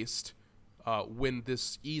to waste. When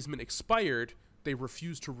this easement expired, they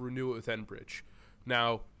refused to renew it with Enbridge.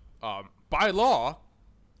 Now, by law,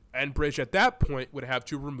 Enbridge at that point would have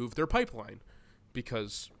to remove their pipeline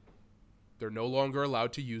because they're no longer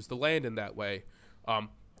allowed to use the land in that way.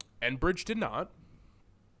 Enbridge did not.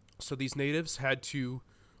 So these natives had to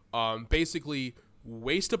basically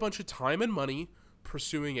waste a bunch of time and money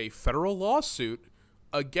pursuing a federal lawsuit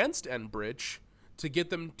against Enbridge to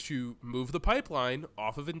get them to move the pipeline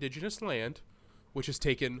off of indigenous land, which has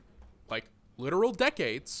taken like literal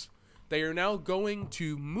decades. They are now going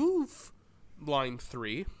to move Line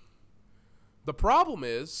 3. The problem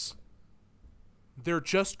is they're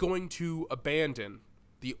just going to abandon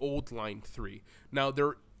the old Line 3. Now,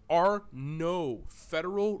 there are no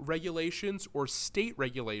federal regulations or state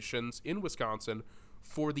regulations in Wisconsin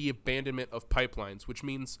for the abandonment of pipelines, which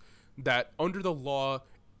means that under the law,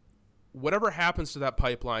 whatever happens to that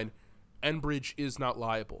pipeline, Enbridge is not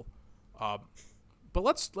liable. But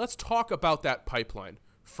let's talk about that pipeline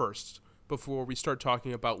first before we start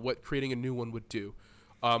talking about what creating a new one would do.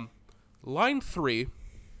 Line 3,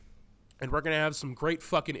 and we're going to have some great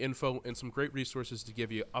fucking info and some great resources to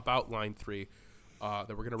give you about Line 3 that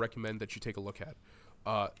we're going to recommend that you take a look at.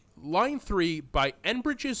 Line 3, by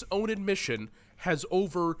Enbridge's own admission, has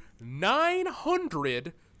over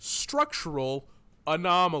 900 structural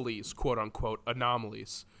anomalies, quote-unquote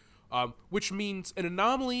anomalies, which means an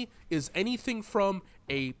anomaly is anything from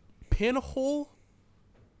a pinhole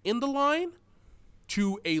in the line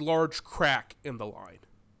to a large crack in the line.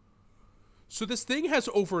 So this thing has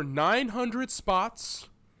over 900 spots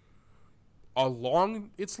along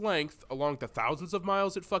its length, along the thousands of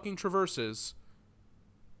miles it fucking traverses,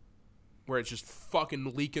 where it's just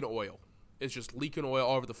fucking leaking oil. It's just leaking oil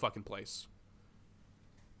all over the fucking place.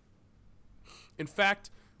 In fact,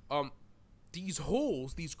 these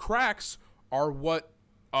holes, these cracks, are what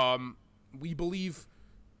we believe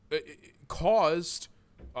caused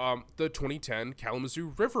the 2010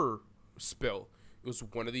 Kalamazoo River spill. It was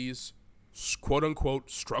one of these quote-unquote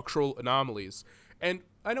structural anomalies. And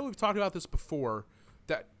I know we've talked about this before,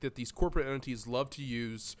 that these corporate entities love to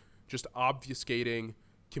use just obfuscating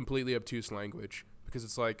completely obtuse language. Because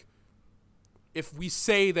it's like, if we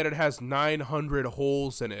say that it has 900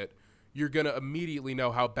 holes in it, you're going to immediately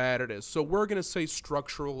know how bad it is. So we're going to say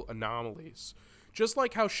structural anomalies. Just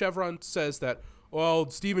like how Chevron says that, well,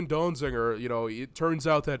 Steven Donziger, it turns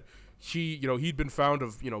out that he'd been found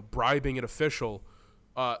of, bribing an official.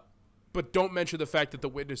 But don't mention the fact that the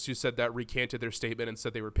witness who said that recanted their statement and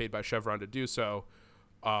said they were paid by Chevron to do so.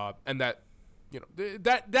 And that,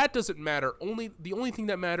 that doesn't matter. The only thing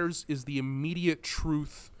that matters is the immediate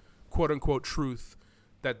truth, quote unquote truth,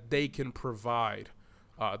 that they can provide.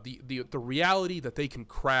 The reality that they can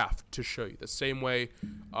craft to show you, the same way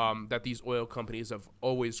that these oil companies have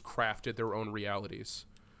always crafted their own realities.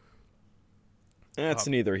 That's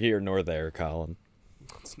neither here nor there, Colin.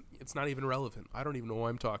 It's not even relevant. I don't even know why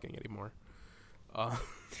I'm talking anymore.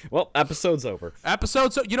 Well, episode's over.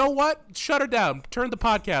 You know what? Shut her down. Turn the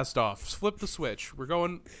podcast off. Flip the switch. We're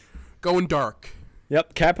going dark.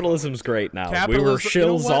 Yep, capitalism's great now. We were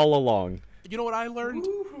shills all along. You know what I learned?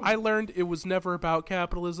 I learned it was never about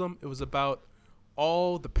capitalism. It was about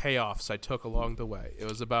all the payoffs I took along the way. It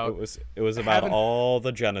was about all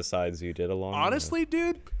the genocides you did along honestly, the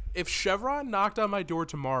way. Dude, if Chevron knocked on my door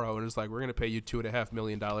tomorrow and was like, we're going to pay you $2.5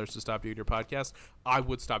 million to stop doing your podcast, I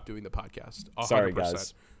would stop doing the podcast. 100%. Sorry,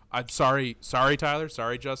 guys. I'm sorry. Sorry, Tyler.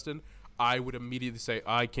 Sorry, Justin. I would immediately say,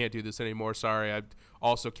 I can't do this anymore. Sorry. I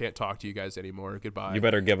also can't talk to you guys anymore. Goodbye. You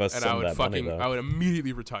better give us some of that money, though. I would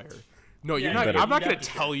immediately retire. No, you're not. I'm not going to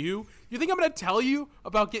tell you. You think I'm going to tell you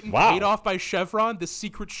about getting paid off by Chevron? This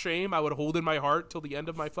secret shame I would hold in my heart till the end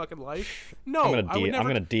of my fucking life? No, I'm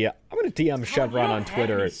going to DM Chevron on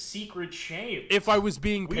Twitter. Secret shame. If I was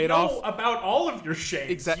being paid off about all of your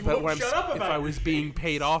shames. Exactly. But if I was being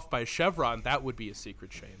paid off by Chevron, that would be a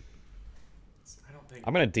secret shame.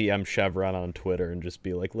 I'm going to DM Chevron on Twitter and just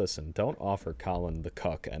be like, listen, don't offer Colin the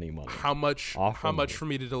cuck any money. How much for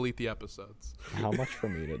me to delete the episodes? How much for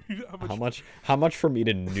me to how much for me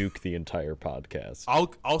to nuke the entire podcast?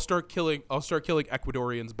 I'll start killing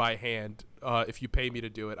Ecuadorians by hand if you pay me to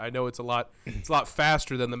do it. I know it's a lot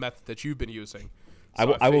faster than the method that you've been using.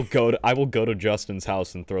 So I will go to Justin's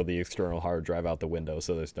house and throw the external hard drive out the window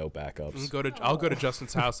so there's no backups. I'll go to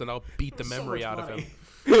Justin's house and I'll beat the memory out of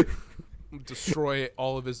him. Destroy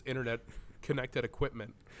all of his internet connected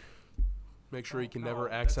equipment. Make sure he can never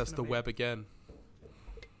access the web again.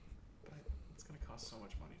 But it's going to cost so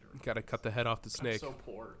much money to Got to cut the head off the snake. I'm so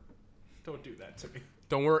poor. Don't do that to me.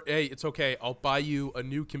 Don't worry. Hey, it's okay. I'll buy you a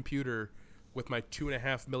new computer with my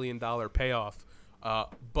 $2.5 million payoff,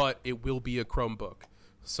 but it will be a Chromebook.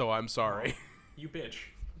 So I'm sorry. You bitch.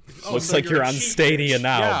 Looks like you're on Stadia bitch.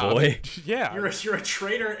 now, boy. Yeah. You're a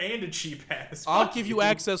traitor and a cheap ass. I'll give you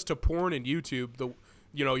access to porn and YouTube.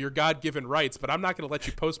 your God-given rights, but I'm not going to let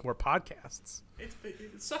you post more podcasts.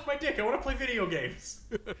 Suck my dick. I want to play video games.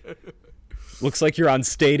 Looks like you're on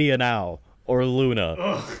Stadia now or Luna.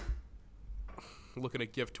 Ugh. Looking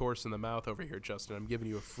at gift horse in the mouth over here, Justin. I'm giving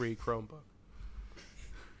you a free Chromebook.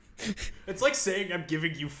 It's like saying I'm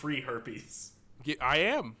giving you free herpes. I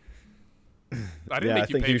am. I didn't make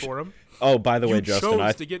you pay for them. Oh, by the way, You Justin,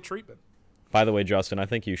 chose to get treatment. By the way, Justin, I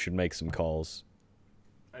think you should make some calls.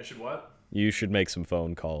 I should what? You should make some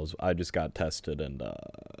phone calls. I just got tested, and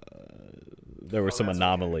there were some that's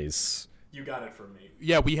anomalies. Okay. You got it from me.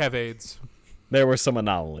 Yeah, we have AIDS. There were some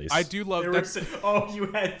anomalies. I do love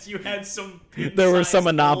that. You had some. There were some pin-sized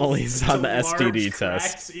anomalies holes, on the some STD large test.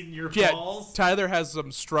 cracks in your Yeah, balls. Tyler has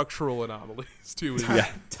some structural anomalies too. Dick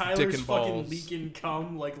Tyler's and fucking balls. leaking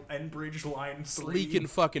cum like Enbridge Line 3. Leaking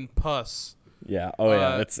fucking pus. Yeah. Oh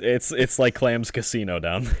yeah. It's like Clam's Casino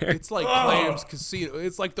down there. It's like Clams Casino.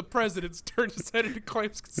 It's like the president's turned his head into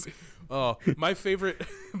Clams Casino. Oh, my favorite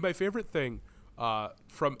thing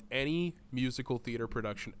from any musical theater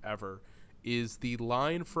production ever is the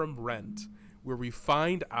line from Rent where we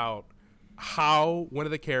find out how one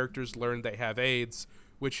of the characters learned they have AIDS,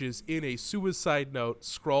 which is in a suicide note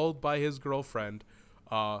scrawled by his girlfriend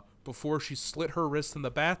before she slit her wrist in the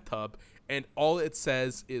bathtub, and all it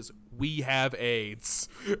says is, "We have AIDS."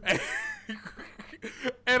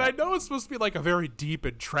 And I know it's supposed to be like a very deep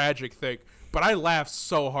and tragic thing, but I laughed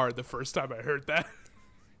so hard the first time I heard that.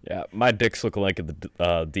 Yeah, my dicks look like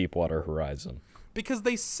the Deepwater Horizon. Because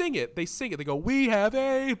they sing it. They go, "We have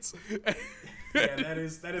AIDS." Yeah, that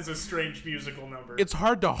is a strange musical number. It's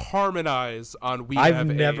hard to harmonize on "We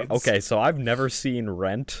Have AIDS." Okay, so I've never seen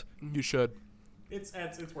Rent. You should. It's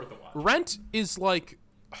worth a watch. Rent is like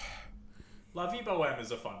La Vie Boheme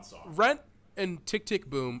is a fun song. Rent and Tick Tick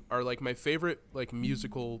Boom are like my favorite like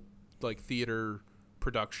musical like theater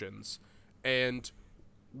productions, and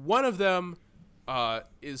one of them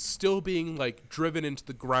is still being like driven into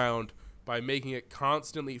the ground by making it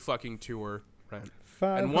constantly fucking tour, Rent.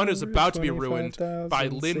 And one is about to be ruined by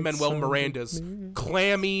Lin-Manuel Miranda's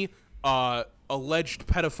clammy, alleged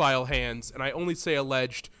pedophile hands. And I only say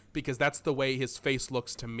alleged because that's the way his face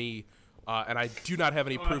looks to me. And I do not have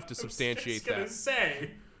any proof to substantiate that. I was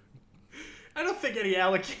say, I don't think any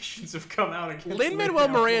allegations have come out against Lin-Manuel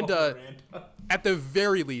Miranda, at the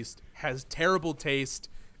very least, has terrible taste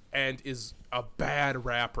and is a bad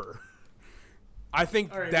rapper. I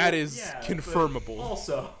think that is confirmable.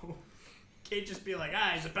 Also, can't just be like,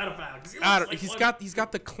 he's a pedophile. He's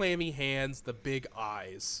got the clammy hands, the big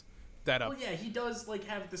eyes. Well, yeah, he does like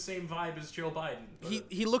have the same vibe as Joe Biden.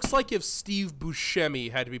 He looks like if Steve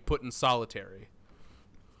Buscemi had to be put in solitary.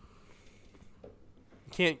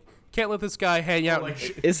 Can't let this guy hang out.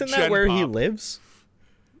 Like, isn't that where he lives?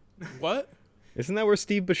 What? Isn't that where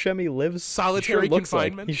Steve Buscemi lives? Solitary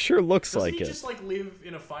confinement? He sure looks Doesn't like he it. just like live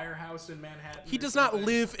in a firehouse in Manhattan? He does not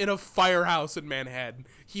live in a firehouse in Manhattan.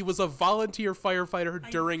 He was a volunteer firefighter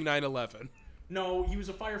during 9/11. No, he was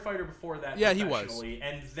a firefighter before that. Yeah, he was. professionally,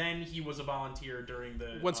 and then he was a volunteer during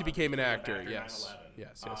the. Once he became an actor, after yes.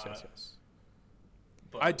 9/11. Yes.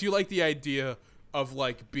 But I do like the idea of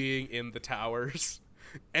like being in the towers,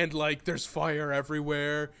 and like there's fire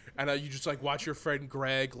everywhere, and you just like watch your friend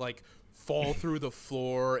Greg like fall through the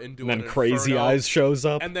floor into And then an Crazy inferno, Eyes shows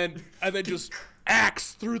up. and then just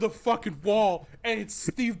axe through the fucking wall, and it's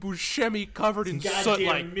Steve Buscemi covered in soot. goddamn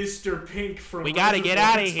Like, Mr. Pink from. We gotta get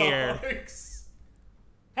outta Reservoir here. Dogs.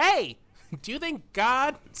 hey, do you think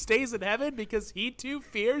God stays in heaven because he too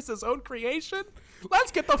fears his own creation?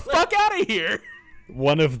 Let's get the fuck out of here.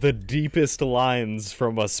 One of the deepest lines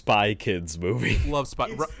from a Spy Kids movie. Love Spot.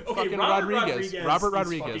 Fucking Robert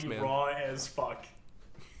Rodriguez, is man. Raw as fuck.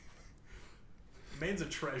 Man's a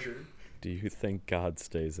treasure. Do you think God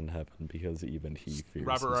stays in heaven because even he fears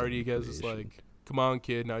Robert his own Rodriguez is creation? like, come on,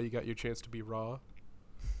 kid, now you got your chance to be raw.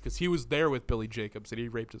 Because he was there with Billy Jacobs, and he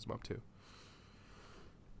raped his mom, too.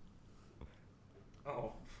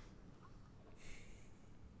 Oh.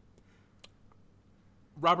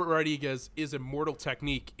 Robert Rodriguez is Immortal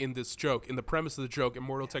Technique in this joke. In the premise of the joke,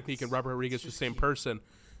 Immortal Technique and Robert Rodriguez are the same person.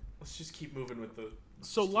 Let's just keep moving with the.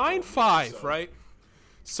 So line 5, right?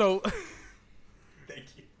 So Thank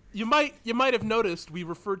you. you might have noticed we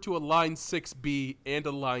referred to a line 6B and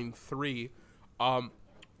a line 3,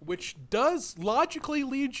 which does logically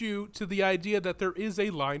lead you to the idea that there is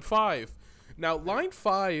a line 5. Now, line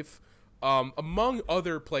 5, among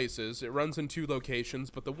other places, it runs in 2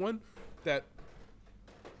 locations, but the one that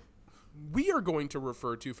we are going to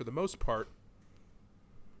refer to for the most part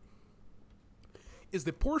is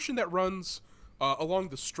the portion that runs along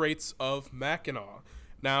the Straits of Mackinac.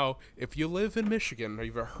 Now, if you live in Michigan, or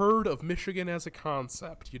you've heard of Michigan as a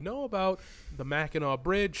concept, you know about the Mackinac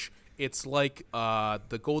Bridge. It's like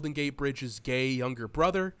the Golden Gate Bridge's gay younger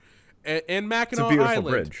brother, and Mackinac It's a beautiful Island.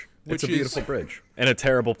 bridge. It's a beautiful bridge and a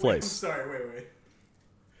terrible I'm place. sorry, wait.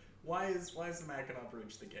 Why is the Mackinac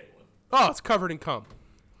Bridge the gay one? Oh, it's covered in cum.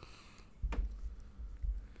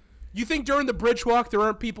 You think during the bridge walk there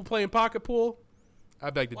aren't people playing pocket pool? I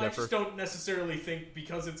beg to Well, I differ. just don't necessarily think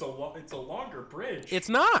because it's a longer bridge. It's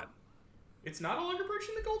not. It's not a longer bridge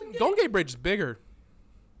than the Golden Gate. Golden Gate Bridge is bigger.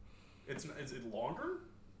 Is it longer?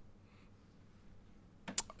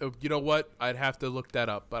 You know what? I'd have to look that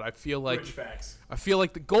up, but I feel like Bridge facts.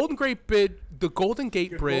 the Golden Gate Bridge, the Golden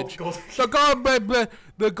Gate Bridge, Golden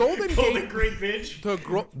the Golden Golden Gate, Great Bridge.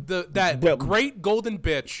 that great golden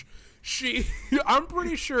bitch. I'm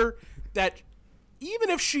pretty sure that even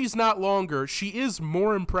if she's not longer, she is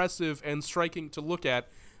more impressive and striking to look at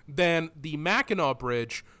than the Mackinac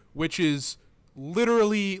Bridge, which is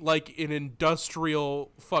literally like an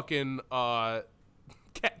industrial fucking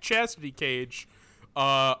chastity cage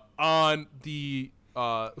on the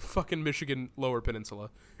fucking Michigan Lower Peninsula.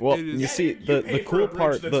 Well, It is- you see, you the pay for cool a bridge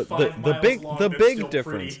part, that's the 5 miles big long the that's big still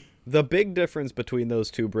difference, pretty. the big difference between those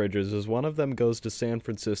two bridges is one of them goes to San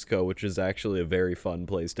Francisco, which is actually a very fun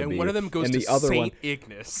place to and be, one of them goes and to the other St. one,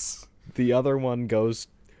 Ignace. the other one goes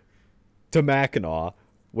to Mackinac,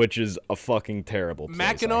 which is a fucking terrible place. I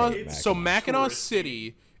Mackinac. hate So Mackinac Touristy.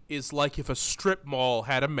 City is like if a strip mall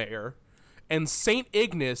had a mayor, and St.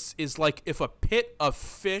 Ignace is like if a pit of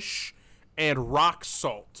fish and rock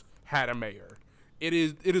salt had a mayor. It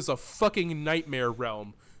is a fucking nightmare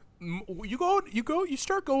realm. You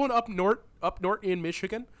start going up north in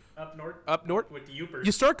Michigan. Up north with the Upers.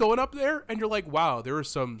 You start going up there, and you're like, wow, there are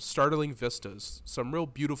some startling vistas, some real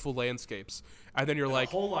beautiful landscapes, and then you're a like,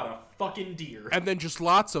 whole lot of fucking deer. and then just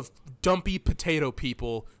lots of dumpy potato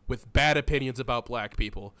people with bad opinions about black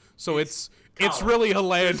people. So it's Colin, really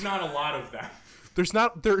hilarious. There's not a lot of them. There's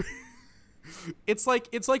not there. It's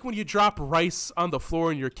like when you drop rice on the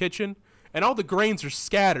floor in your kitchen, and all the grains are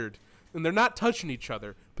scattered, and they're not touching each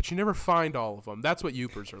other, but you never find all of them. That's what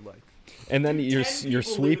Upers are like. And then you're 10 you're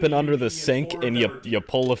people sweeping live in under the UP and sink, 4 and of them are you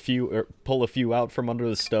deer. pull a few out from under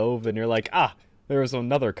the stove, and you're like, there was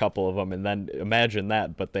another couple of them, and then imagine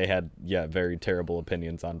that, but they had very terrible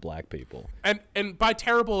opinions on black people. And by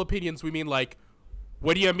terrible opinions, we mean like,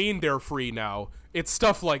 what do you mean they're free now? It's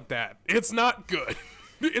stuff like that. It's not good.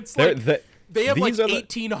 It's They're- like they have like these are the-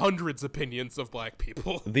 1800s opinions of black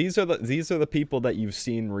people. These are the people that you've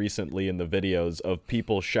seen recently in the videos of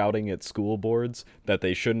people shouting at school boards that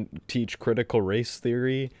they shouldn't teach critical race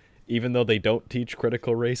theory, even though they don't teach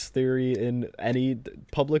critical race theory in any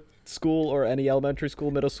public school or any elementary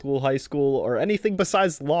school, middle school, high school, or anything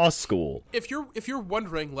besides law school. If you're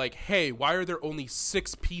wondering like, hey, why are there only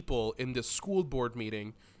 6 people in this school board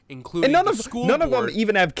meeting, including And the school none of them board,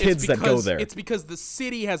 even have it's kids that go because- there. It's because the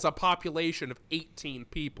city has a population of 18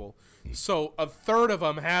 people, so a third of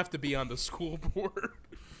them have to be on the school board.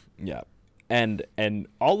 Yeah. And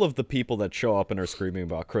all of the people that show up and are screaming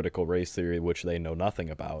about critical race theory, which they know nothing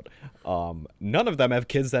about, none of them have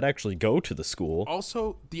kids that actually go to the school.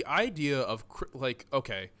 Also, the idea of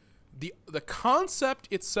the concept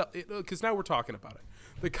itself, because now we're talking about it.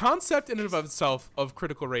 The concept in and of itself of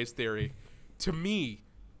critical race theory, to me,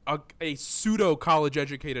 a pseudo college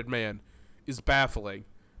educated man, is baffling.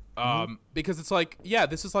 Because it's like,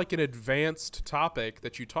 this is like an advanced topic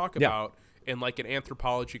that you talk about in like an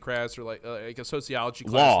anthropology class or like a sociology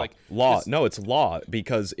class. It's law,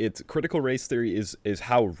 because it's critical race theory is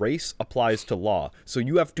how race applies to law. So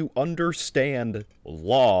you have to understand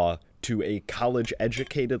law to a college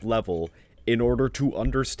educated level in order to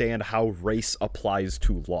understand how race applies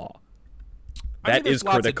to law. I think That is there's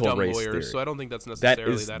lots of critical dumb race lawyers, theory. so I don't think that's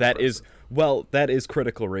necessarily that is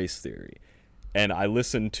critical race theory. And I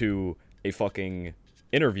listened to a fucking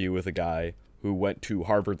interview with a guy who went to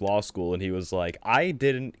Harvard Law School, and he was like, I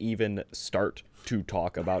didn't even start to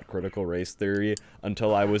talk about critical race theory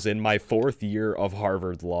until I was in my 4th year of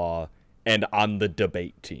Harvard Law and on the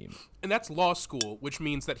debate team. And that's law school, which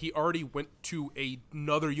means that he already went to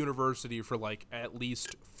another university for like at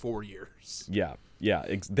least 4 years. Yeah.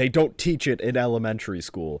 They don't teach it in elementary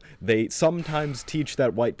school. They sometimes teach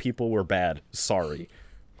that white people were bad. Sorry.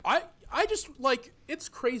 I just like, it's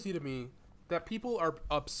crazy to me that people are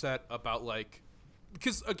upset about like,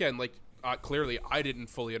 because again, like clearly I didn't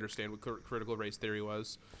fully understand what critical race theory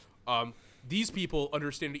was. These people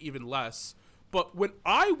understand it even less. But when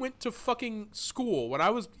I went to fucking school, when I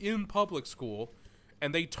was in public school,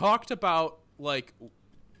 and they talked about like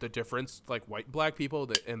the difference, like white and black people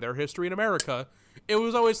and their history in America, it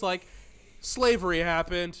was always like, slavery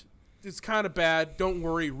happened. It's kind of bad. Don't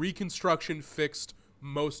worry. Reconstruction fixed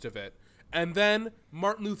most of it. And then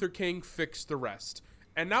Martin Luther King fixed the rest.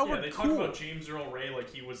 And now we're they cool. talk about James Earl Ray like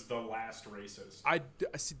he was the last racist.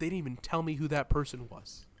 See, they didn't even tell me who that person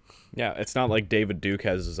was. Yeah, it's not like David Duke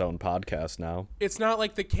has his own podcast now. It's not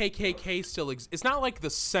like the KKK still exists. It's not like the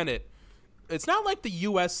Senate. It's not like the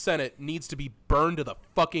U.S. Senate needs to be burned to the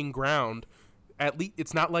fucking ground. At least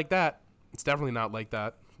it's not like that. It's definitely not like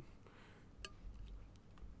that.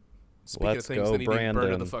 Speaking of things that need to be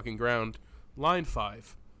burned to the fucking ground, Line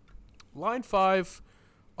 5. Line 5,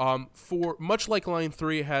 for much like Line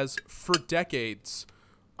 3, has for decades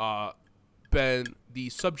been the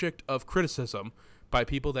subject of criticism by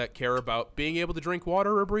people that care about being able to drink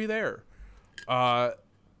water or breathe air.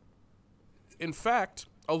 In fact,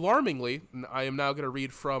 alarmingly, I am now going to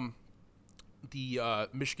read from the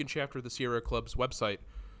Michigan chapter of the Sierra Club's website.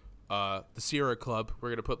 The Sierra Club, we're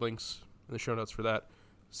going to put links in the show notes for that.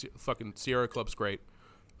 Fucking Sierra Club's great.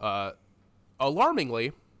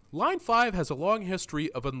 Alarmingly, Line 5 has a long history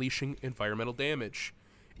of unleashing environmental damage.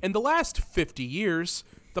 In the last 50 years,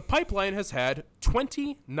 the pipeline has had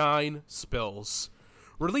 29 spills,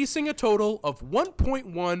 releasing a total of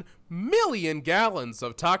 1.1 million gallons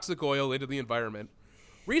of toxic oil into the environment.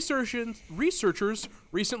 Researchers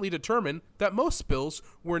recently determined that most spills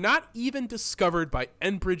were not even discovered by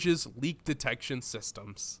Enbridge's leak detection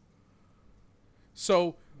systems.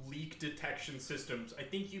 So, leak detection systems. I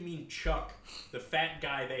think you mean Chuck, the fat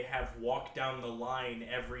guy they have walk down the line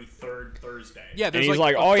every third Thursday. Yeah, and he's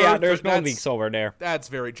like, oh yeah, there's no leaks over there. That's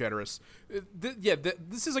very generous.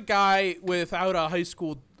 This is a guy without a high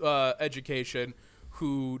school education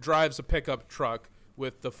who drives a pickup truck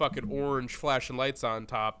with the fucking orange flashing lights on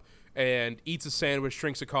top and eats a sandwich,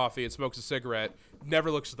 drinks a coffee, and smokes a cigarette,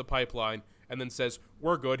 never looks at the pipeline, and then says,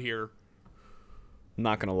 we're good here. I'm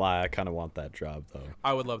not gonna lie, I kind of want that job though.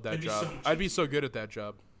 I would love that job. I'd be so good at that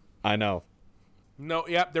job. I know. No,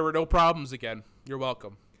 there were no problems again. You're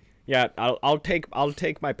welcome. Yeah, I'll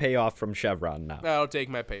take my payoff from Chevron now. I'll take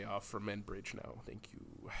my payoff from Enbridge now. Thank you.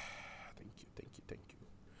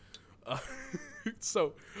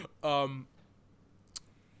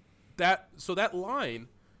 That line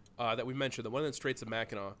that we mentioned, the one in the Straits of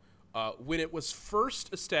Mackinac, when it was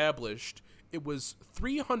first established, it was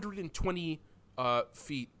 320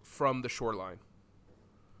 feet from the shoreline.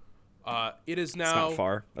 It is now... It's not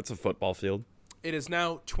far. That's a football field. It is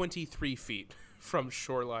now 23 feet from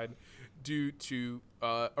shoreline due to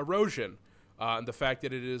erosion and the fact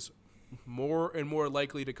that it is more and more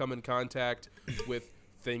likely to come in contact with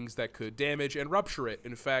things that could damage and rupture it.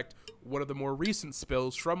 In fact, one of the more recent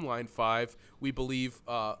spills from Line 5, we believe,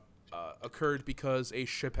 occurred because a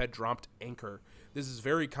ship had dropped anchor. This is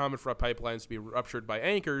very common for pipelines to be ruptured by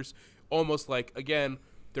anchors, almost like, again,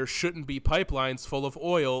 there shouldn't be pipelines full of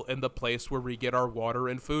oil in the place where we get our water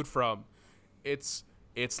and food from. It's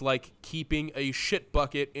like keeping a shit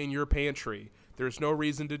bucket in your pantry. There's no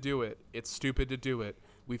reason to do it. It's stupid to do it.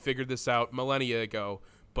 We figured this out millennia ago,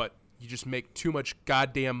 but you just make too much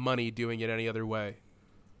goddamn money doing it any other way.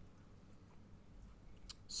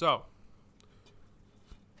 So,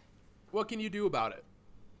 what can you do about it?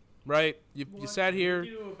 Right? You sat here,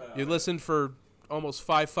 you listened for almost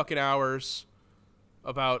 5 fucking hours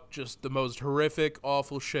about just the most horrific,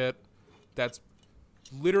 awful shit that's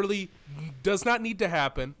literally does not need to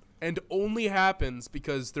happen and only happens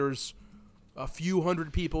because there's a few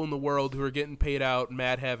hundred people in the world who are getting paid out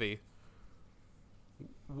mad heavy.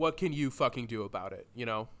 What can you fucking do about it, you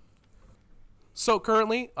know? So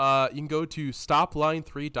currently, you can go to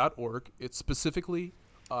stopline3.org. It's specifically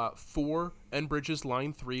for Enbridge's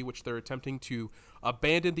Line 3, which they're attempting to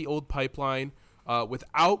abandon the old pipeline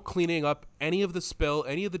without cleaning up any of the spill,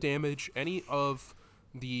 any of the damage, any of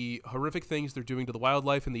the horrific things they're doing to the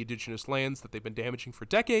wildlife and the indigenous lands that they've been damaging for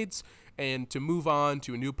decades, and to move on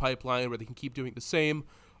to a new pipeline where they can keep doing the same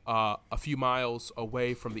a few miles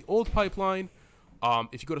away from the old pipeline.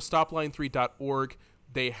 If you go to stopline3.org,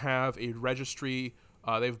 they have a registry,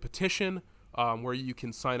 they have a petition where you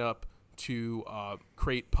can sign up to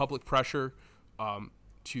create public pressure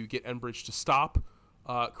to get Enbridge to stop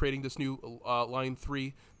creating this new Line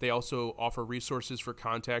 3. They also offer resources for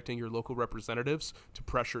contacting your local representatives to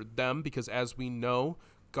pressure them, because as we know,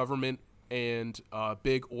 government and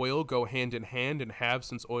big oil go hand in hand and have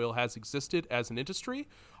since oil has existed as an industry.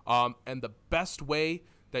 And the best way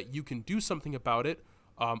that you can do something about it,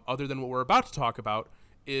 other than what we're about to talk about,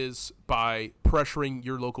 is by pressuring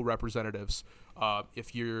your local representatives.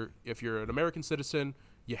 If you're an American citizen,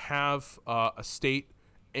 you have a state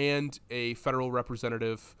and a federal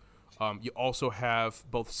representative You also have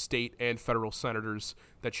both state and federal senators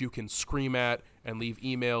that you can scream at and leave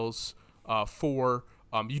emails for.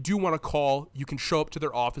 You do want to call. You can show up to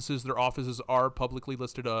their offices. Their offices are publicly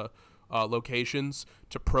listed locations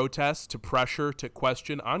to protest, to pressure, to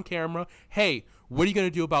question on camera. Hey, what are you going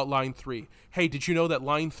to do about Line 3? Hey, did you know that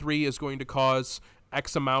Line 3 is going to cause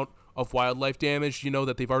X amount of wildlife damage? You know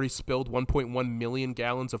that they've already spilled 1.1 million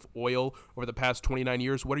gallons of oil over the past 29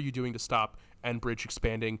 years. What are you doing to stop Enbridge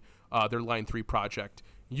expanding their Line 3 project?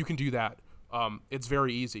 You can do that. It's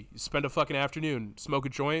very easy. You spend a fucking afternoon, smoke a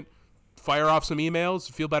joint, fire off some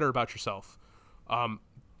emails, feel better about yourself.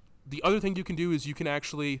 The other thing you can do is you can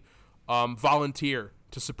actually volunteer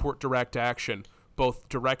to support direct action, both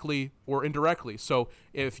directly or indirectly. So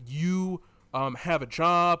if you have a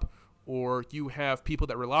job or you have people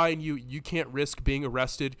that rely on you, you can't risk being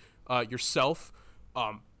arrested yourself.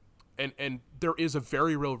 And there is a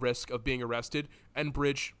very real risk of being arrested.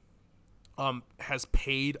 Enbridge has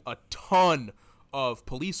paid a ton of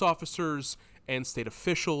police officers and state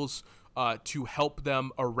officials to help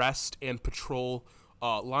them arrest and patrol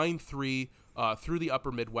Line 3 through the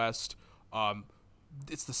upper Midwest.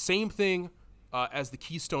 It's the same thing as the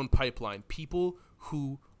Keystone Pipeline. People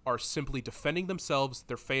who are simply defending themselves,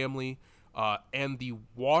 their family, and the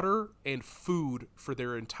water and food for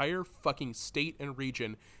their entire fucking state and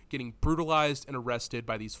region getting brutalized and arrested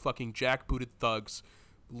by these fucking jackbooted thugs.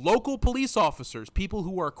 Local police officers, people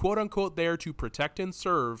who are quote-unquote there to protect and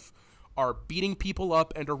serve, are beating people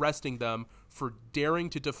up and arresting them for daring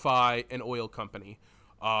to defy an oil company.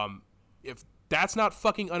 If that's not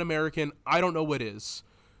fucking un-American, I don't know what is.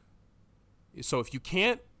 So if you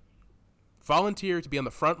can't volunteer to be on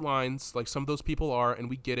the front lines like some of those people are, and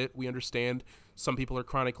we get it, we understand some people are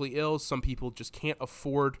chronically ill, some people just can't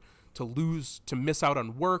afford to miss out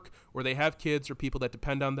on work, or they have kids or people that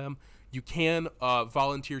depend on them, you can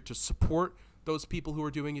volunteer to support those people who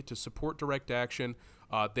are doing it, to support direct action.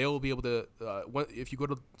 They will be able to, if you go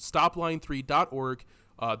to stopline3.org,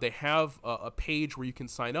 they have a page where you can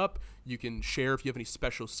sign up. You can share if you have any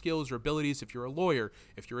special skills or abilities, if you're a lawyer,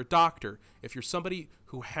 if you're a doctor, if you're somebody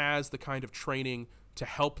who has the kind of training to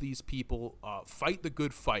help these people fight the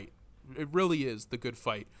good fight. It really is the good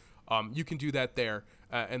fight. You can do that there,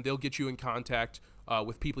 and they'll get you in contact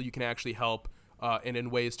with people you can actually help and in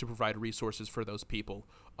ways to provide resources for those people.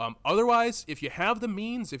 Otherwise, if you have the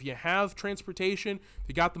means, if you have transportation, if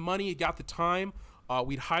you got the money, you got the time,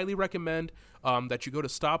 we'd highly recommend that you go to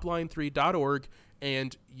stopline3.org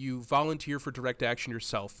and you volunteer for direct action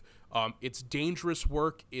yourself. It's dangerous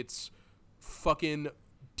work. It's fucking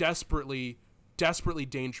desperately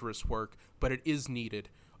dangerous work, but it is needed.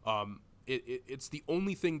 It's the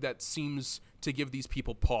only thing that seems to give these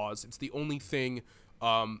people pause. It's the only thing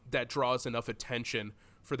that draws enough attention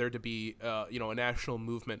for there to be, a national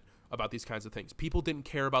movement about these kinds of things. People didn't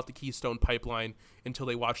care about the Keystone Pipeline until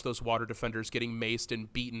they watched those water defenders getting maced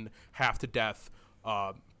and beaten half to death,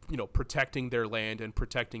 protecting their land and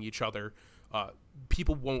protecting each other.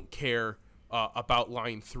 People won't care about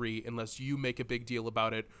Line 3 unless you make a big deal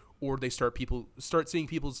about it, or they start seeing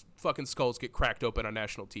people's fucking skulls get cracked open on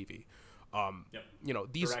national TV.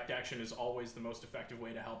 Direct action is always the most effective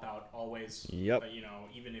way to help out. Always. Yep.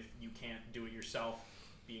 Even if you can't do it yourself,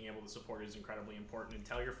 being able to support is incredibly important. And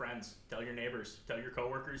tell your friends, tell your neighbors, tell your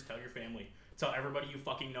coworkers, tell your family, tell everybody you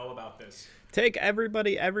fucking know about this. Take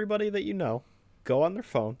everybody that you know, go on their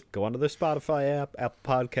phone, go onto their Spotify app, Apple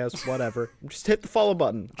Podcasts, whatever. Just hit the follow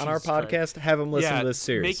button on our podcast. Christ. Have them listen to this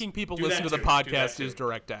series. Making people listen to the podcast is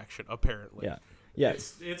direct action, apparently. Yeah. Yeah,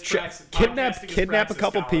 it's kidnap a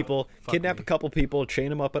couple people, chain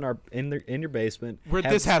them up in your basement. Where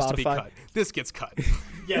this has to be cut. This gets cut.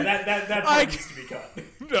 Yeah, that part needs to be cut.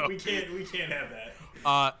 No. We can't have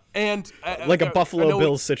that. And like a Buffalo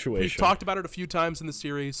Bills situation. We've talked about it a few times in the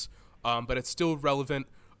series, but it's still relevant.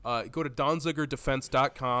 Go to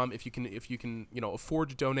DonzigerDefense.com if you can afford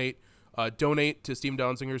to donate. Donate to Steve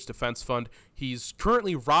Donziger's defense fund. He's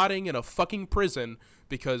currently rotting in a fucking prison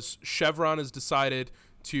because Chevron has decided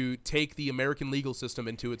to take the American legal system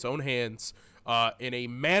into its own hands in a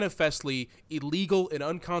manifestly illegal and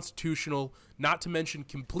unconstitutional, not to mention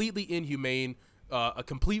completely inhumane, a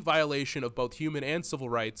complete violation of both human and civil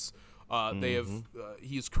rights.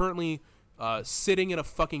 He's currently sitting in a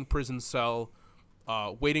fucking prison cell,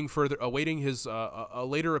 awaiting his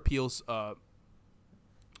later appeals.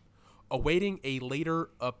 Awaiting a later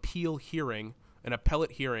appeal hearing, an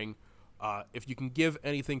appellate hearing. If you can give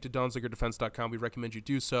anything to DonzigerDefense.com, we recommend you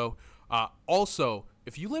do so. Also,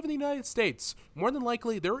 if you live in the United States, more than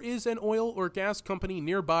likely there is an oil or gas company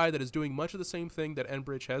nearby that is doing much of the same thing that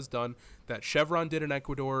Enbridge has done, that Chevron did in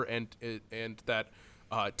Ecuador, and that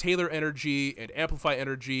Taylor Energy and Amplify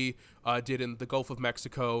Energy did in the Gulf of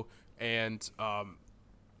Mexico and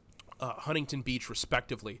Huntington Beach,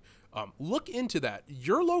 respectively. Look into that.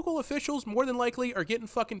 Your local officials more than likely are getting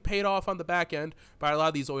fucking paid off on the back end by a lot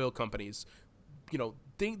of these oil companies. You know,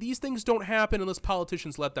 these things don't happen unless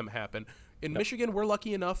politicians let them happen. In Michigan, we're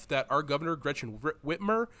lucky enough that our governor, Gretchen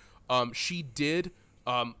Whitmer, she did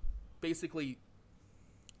basically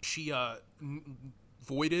she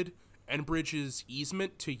voided Enbridge's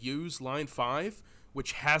easement to use Line 5,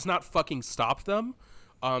 which has not fucking stopped them.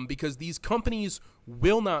 Because these companies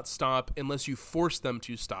will not stop unless you force them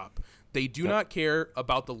to stop. They do not care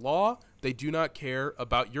about the law. They do not care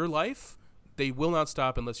about your life. They will not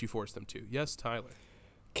stop unless you force them to. Yes, Tyler.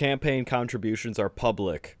 Campaign contributions are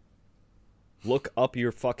public. Look up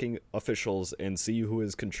your fucking officials and see who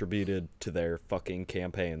has contributed to their fucking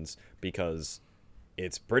campaigns, because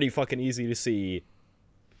it's pretty fucking easy to see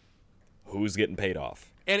who's getting paid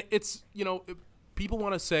off. And it's, people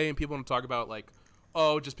want to say and people want to talk about, like,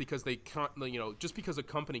 oh, just because just because a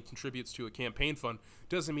company contributes to a campaign fund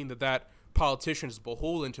doesn't mean that politician is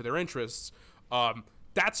beholden to their interests.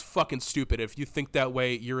 That's fucking stupid. If you think that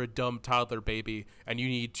way, you're a dumb toddler baby, and you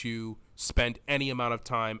need to spend any amount of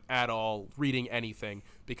time at all reading anything,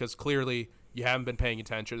 because clearly you haven't been paying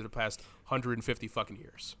attention to the past 150 fucking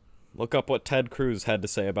years. Look up what Ted Cruz had to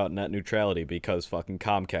say about net neutrality because fucking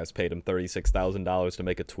Comcast paid him $36,000 to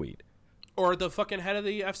make a tweet. Or the fucking head of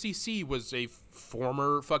the FCC was a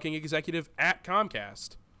former fucking executive at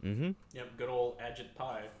Comcast. Mm-hmm. Yep, good old Ajit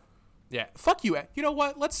Pai. Yeah, fuck you. You know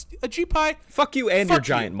what? Let's Ajit Pai. Fuck you and your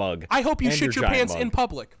giant mug. I hope you and shit your pants mug. in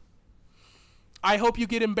public. I hope you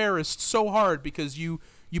get embarrassed so hard because you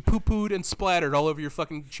poo-pooed and splattered all over your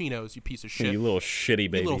fucking chinos, you piece of shit. You little shitty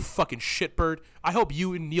baby. You little fucking shitbird. I hope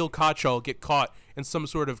you and Neil Katyal get caught in some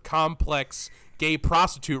sort of complex gay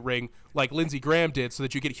prostitute ring like Lindsey Graham did, so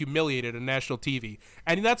that you get humiliated on national TV.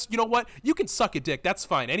 And that's, you know what? You can suck a dick. That's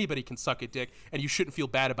fine. Anybody can suck a dick, and you shouldn't feel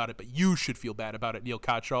bad about it, but you should feel bad about it, Neil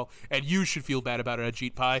Katyal, and you should feel bad about it,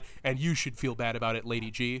 Ajit Pai, and you should feel bad about it,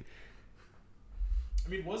 Lady G. I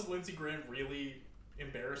mean, was Lindsey Graham really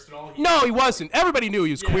embarrassed at all? No, he wasn't. Everybody knew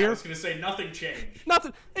he was queer. I was going to say, nothing changed.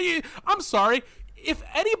 Nothing. I'm sorry. If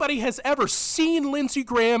anybody has ever seen Lindsey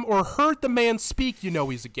Graham or heard the man speak, you know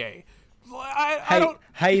he's a gay. I don't.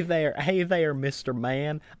 Hey there, Mr.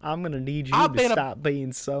 Man. I'm gonna need you to stop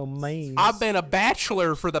being so mean. I've been a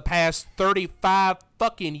bachelor for the past 35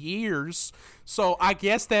 fucking years, so I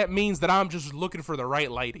guess that means that I'm just looking for the right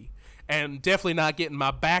lady, and definitely not getting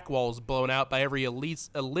my back walls blown out by every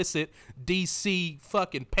illicit DC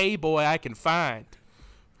fucking payboy I can find.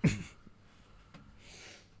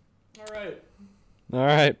 All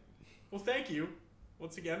right. Well, thank you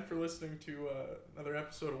once again for listening to another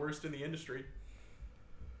episode of Worst in the Industry.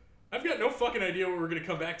 I've got no fucking idea what we're going to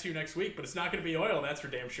come back to next week, but it's not going to be oil, that's for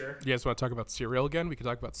damn sure. You guys want to talk about cereal again? We can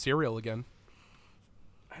talk about cereal again.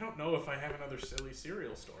 I don't know if I have another silly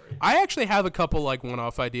cereal story. I actually have a couple like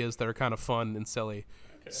one-off ideas that are kind of fun and silly.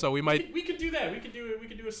 Okay. So we might... We could do that. We could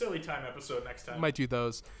do a silly time episode next time. We might do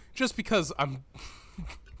those. Just because I'm...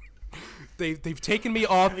 They've taken me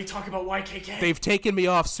off. Can we talk about YKK? They've taken me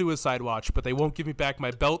off Suicide Watch, but they won't give me back my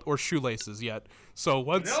belt or shoelaces yet. So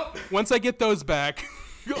once I get those back,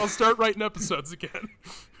 I'll start writing episodes again.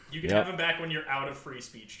 You can have them back when you're out of free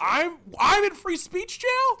speech I'm jail. in free speech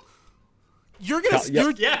jail? You're gonna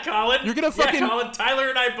yeah, Colin. You're gonna fucking Colin. Tyler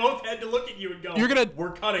and I both had to look at you and go.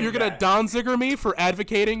 We're cutting. You're gonna Don Zigger me for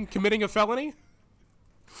committing a felony?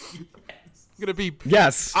 Yes. Gonna be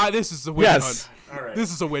yes. This is a witch hunt. All right.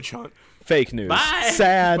 This is a witch hunt. Fake news. Bye.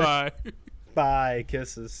 Sad. Bye. Bye.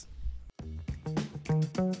 Kisses.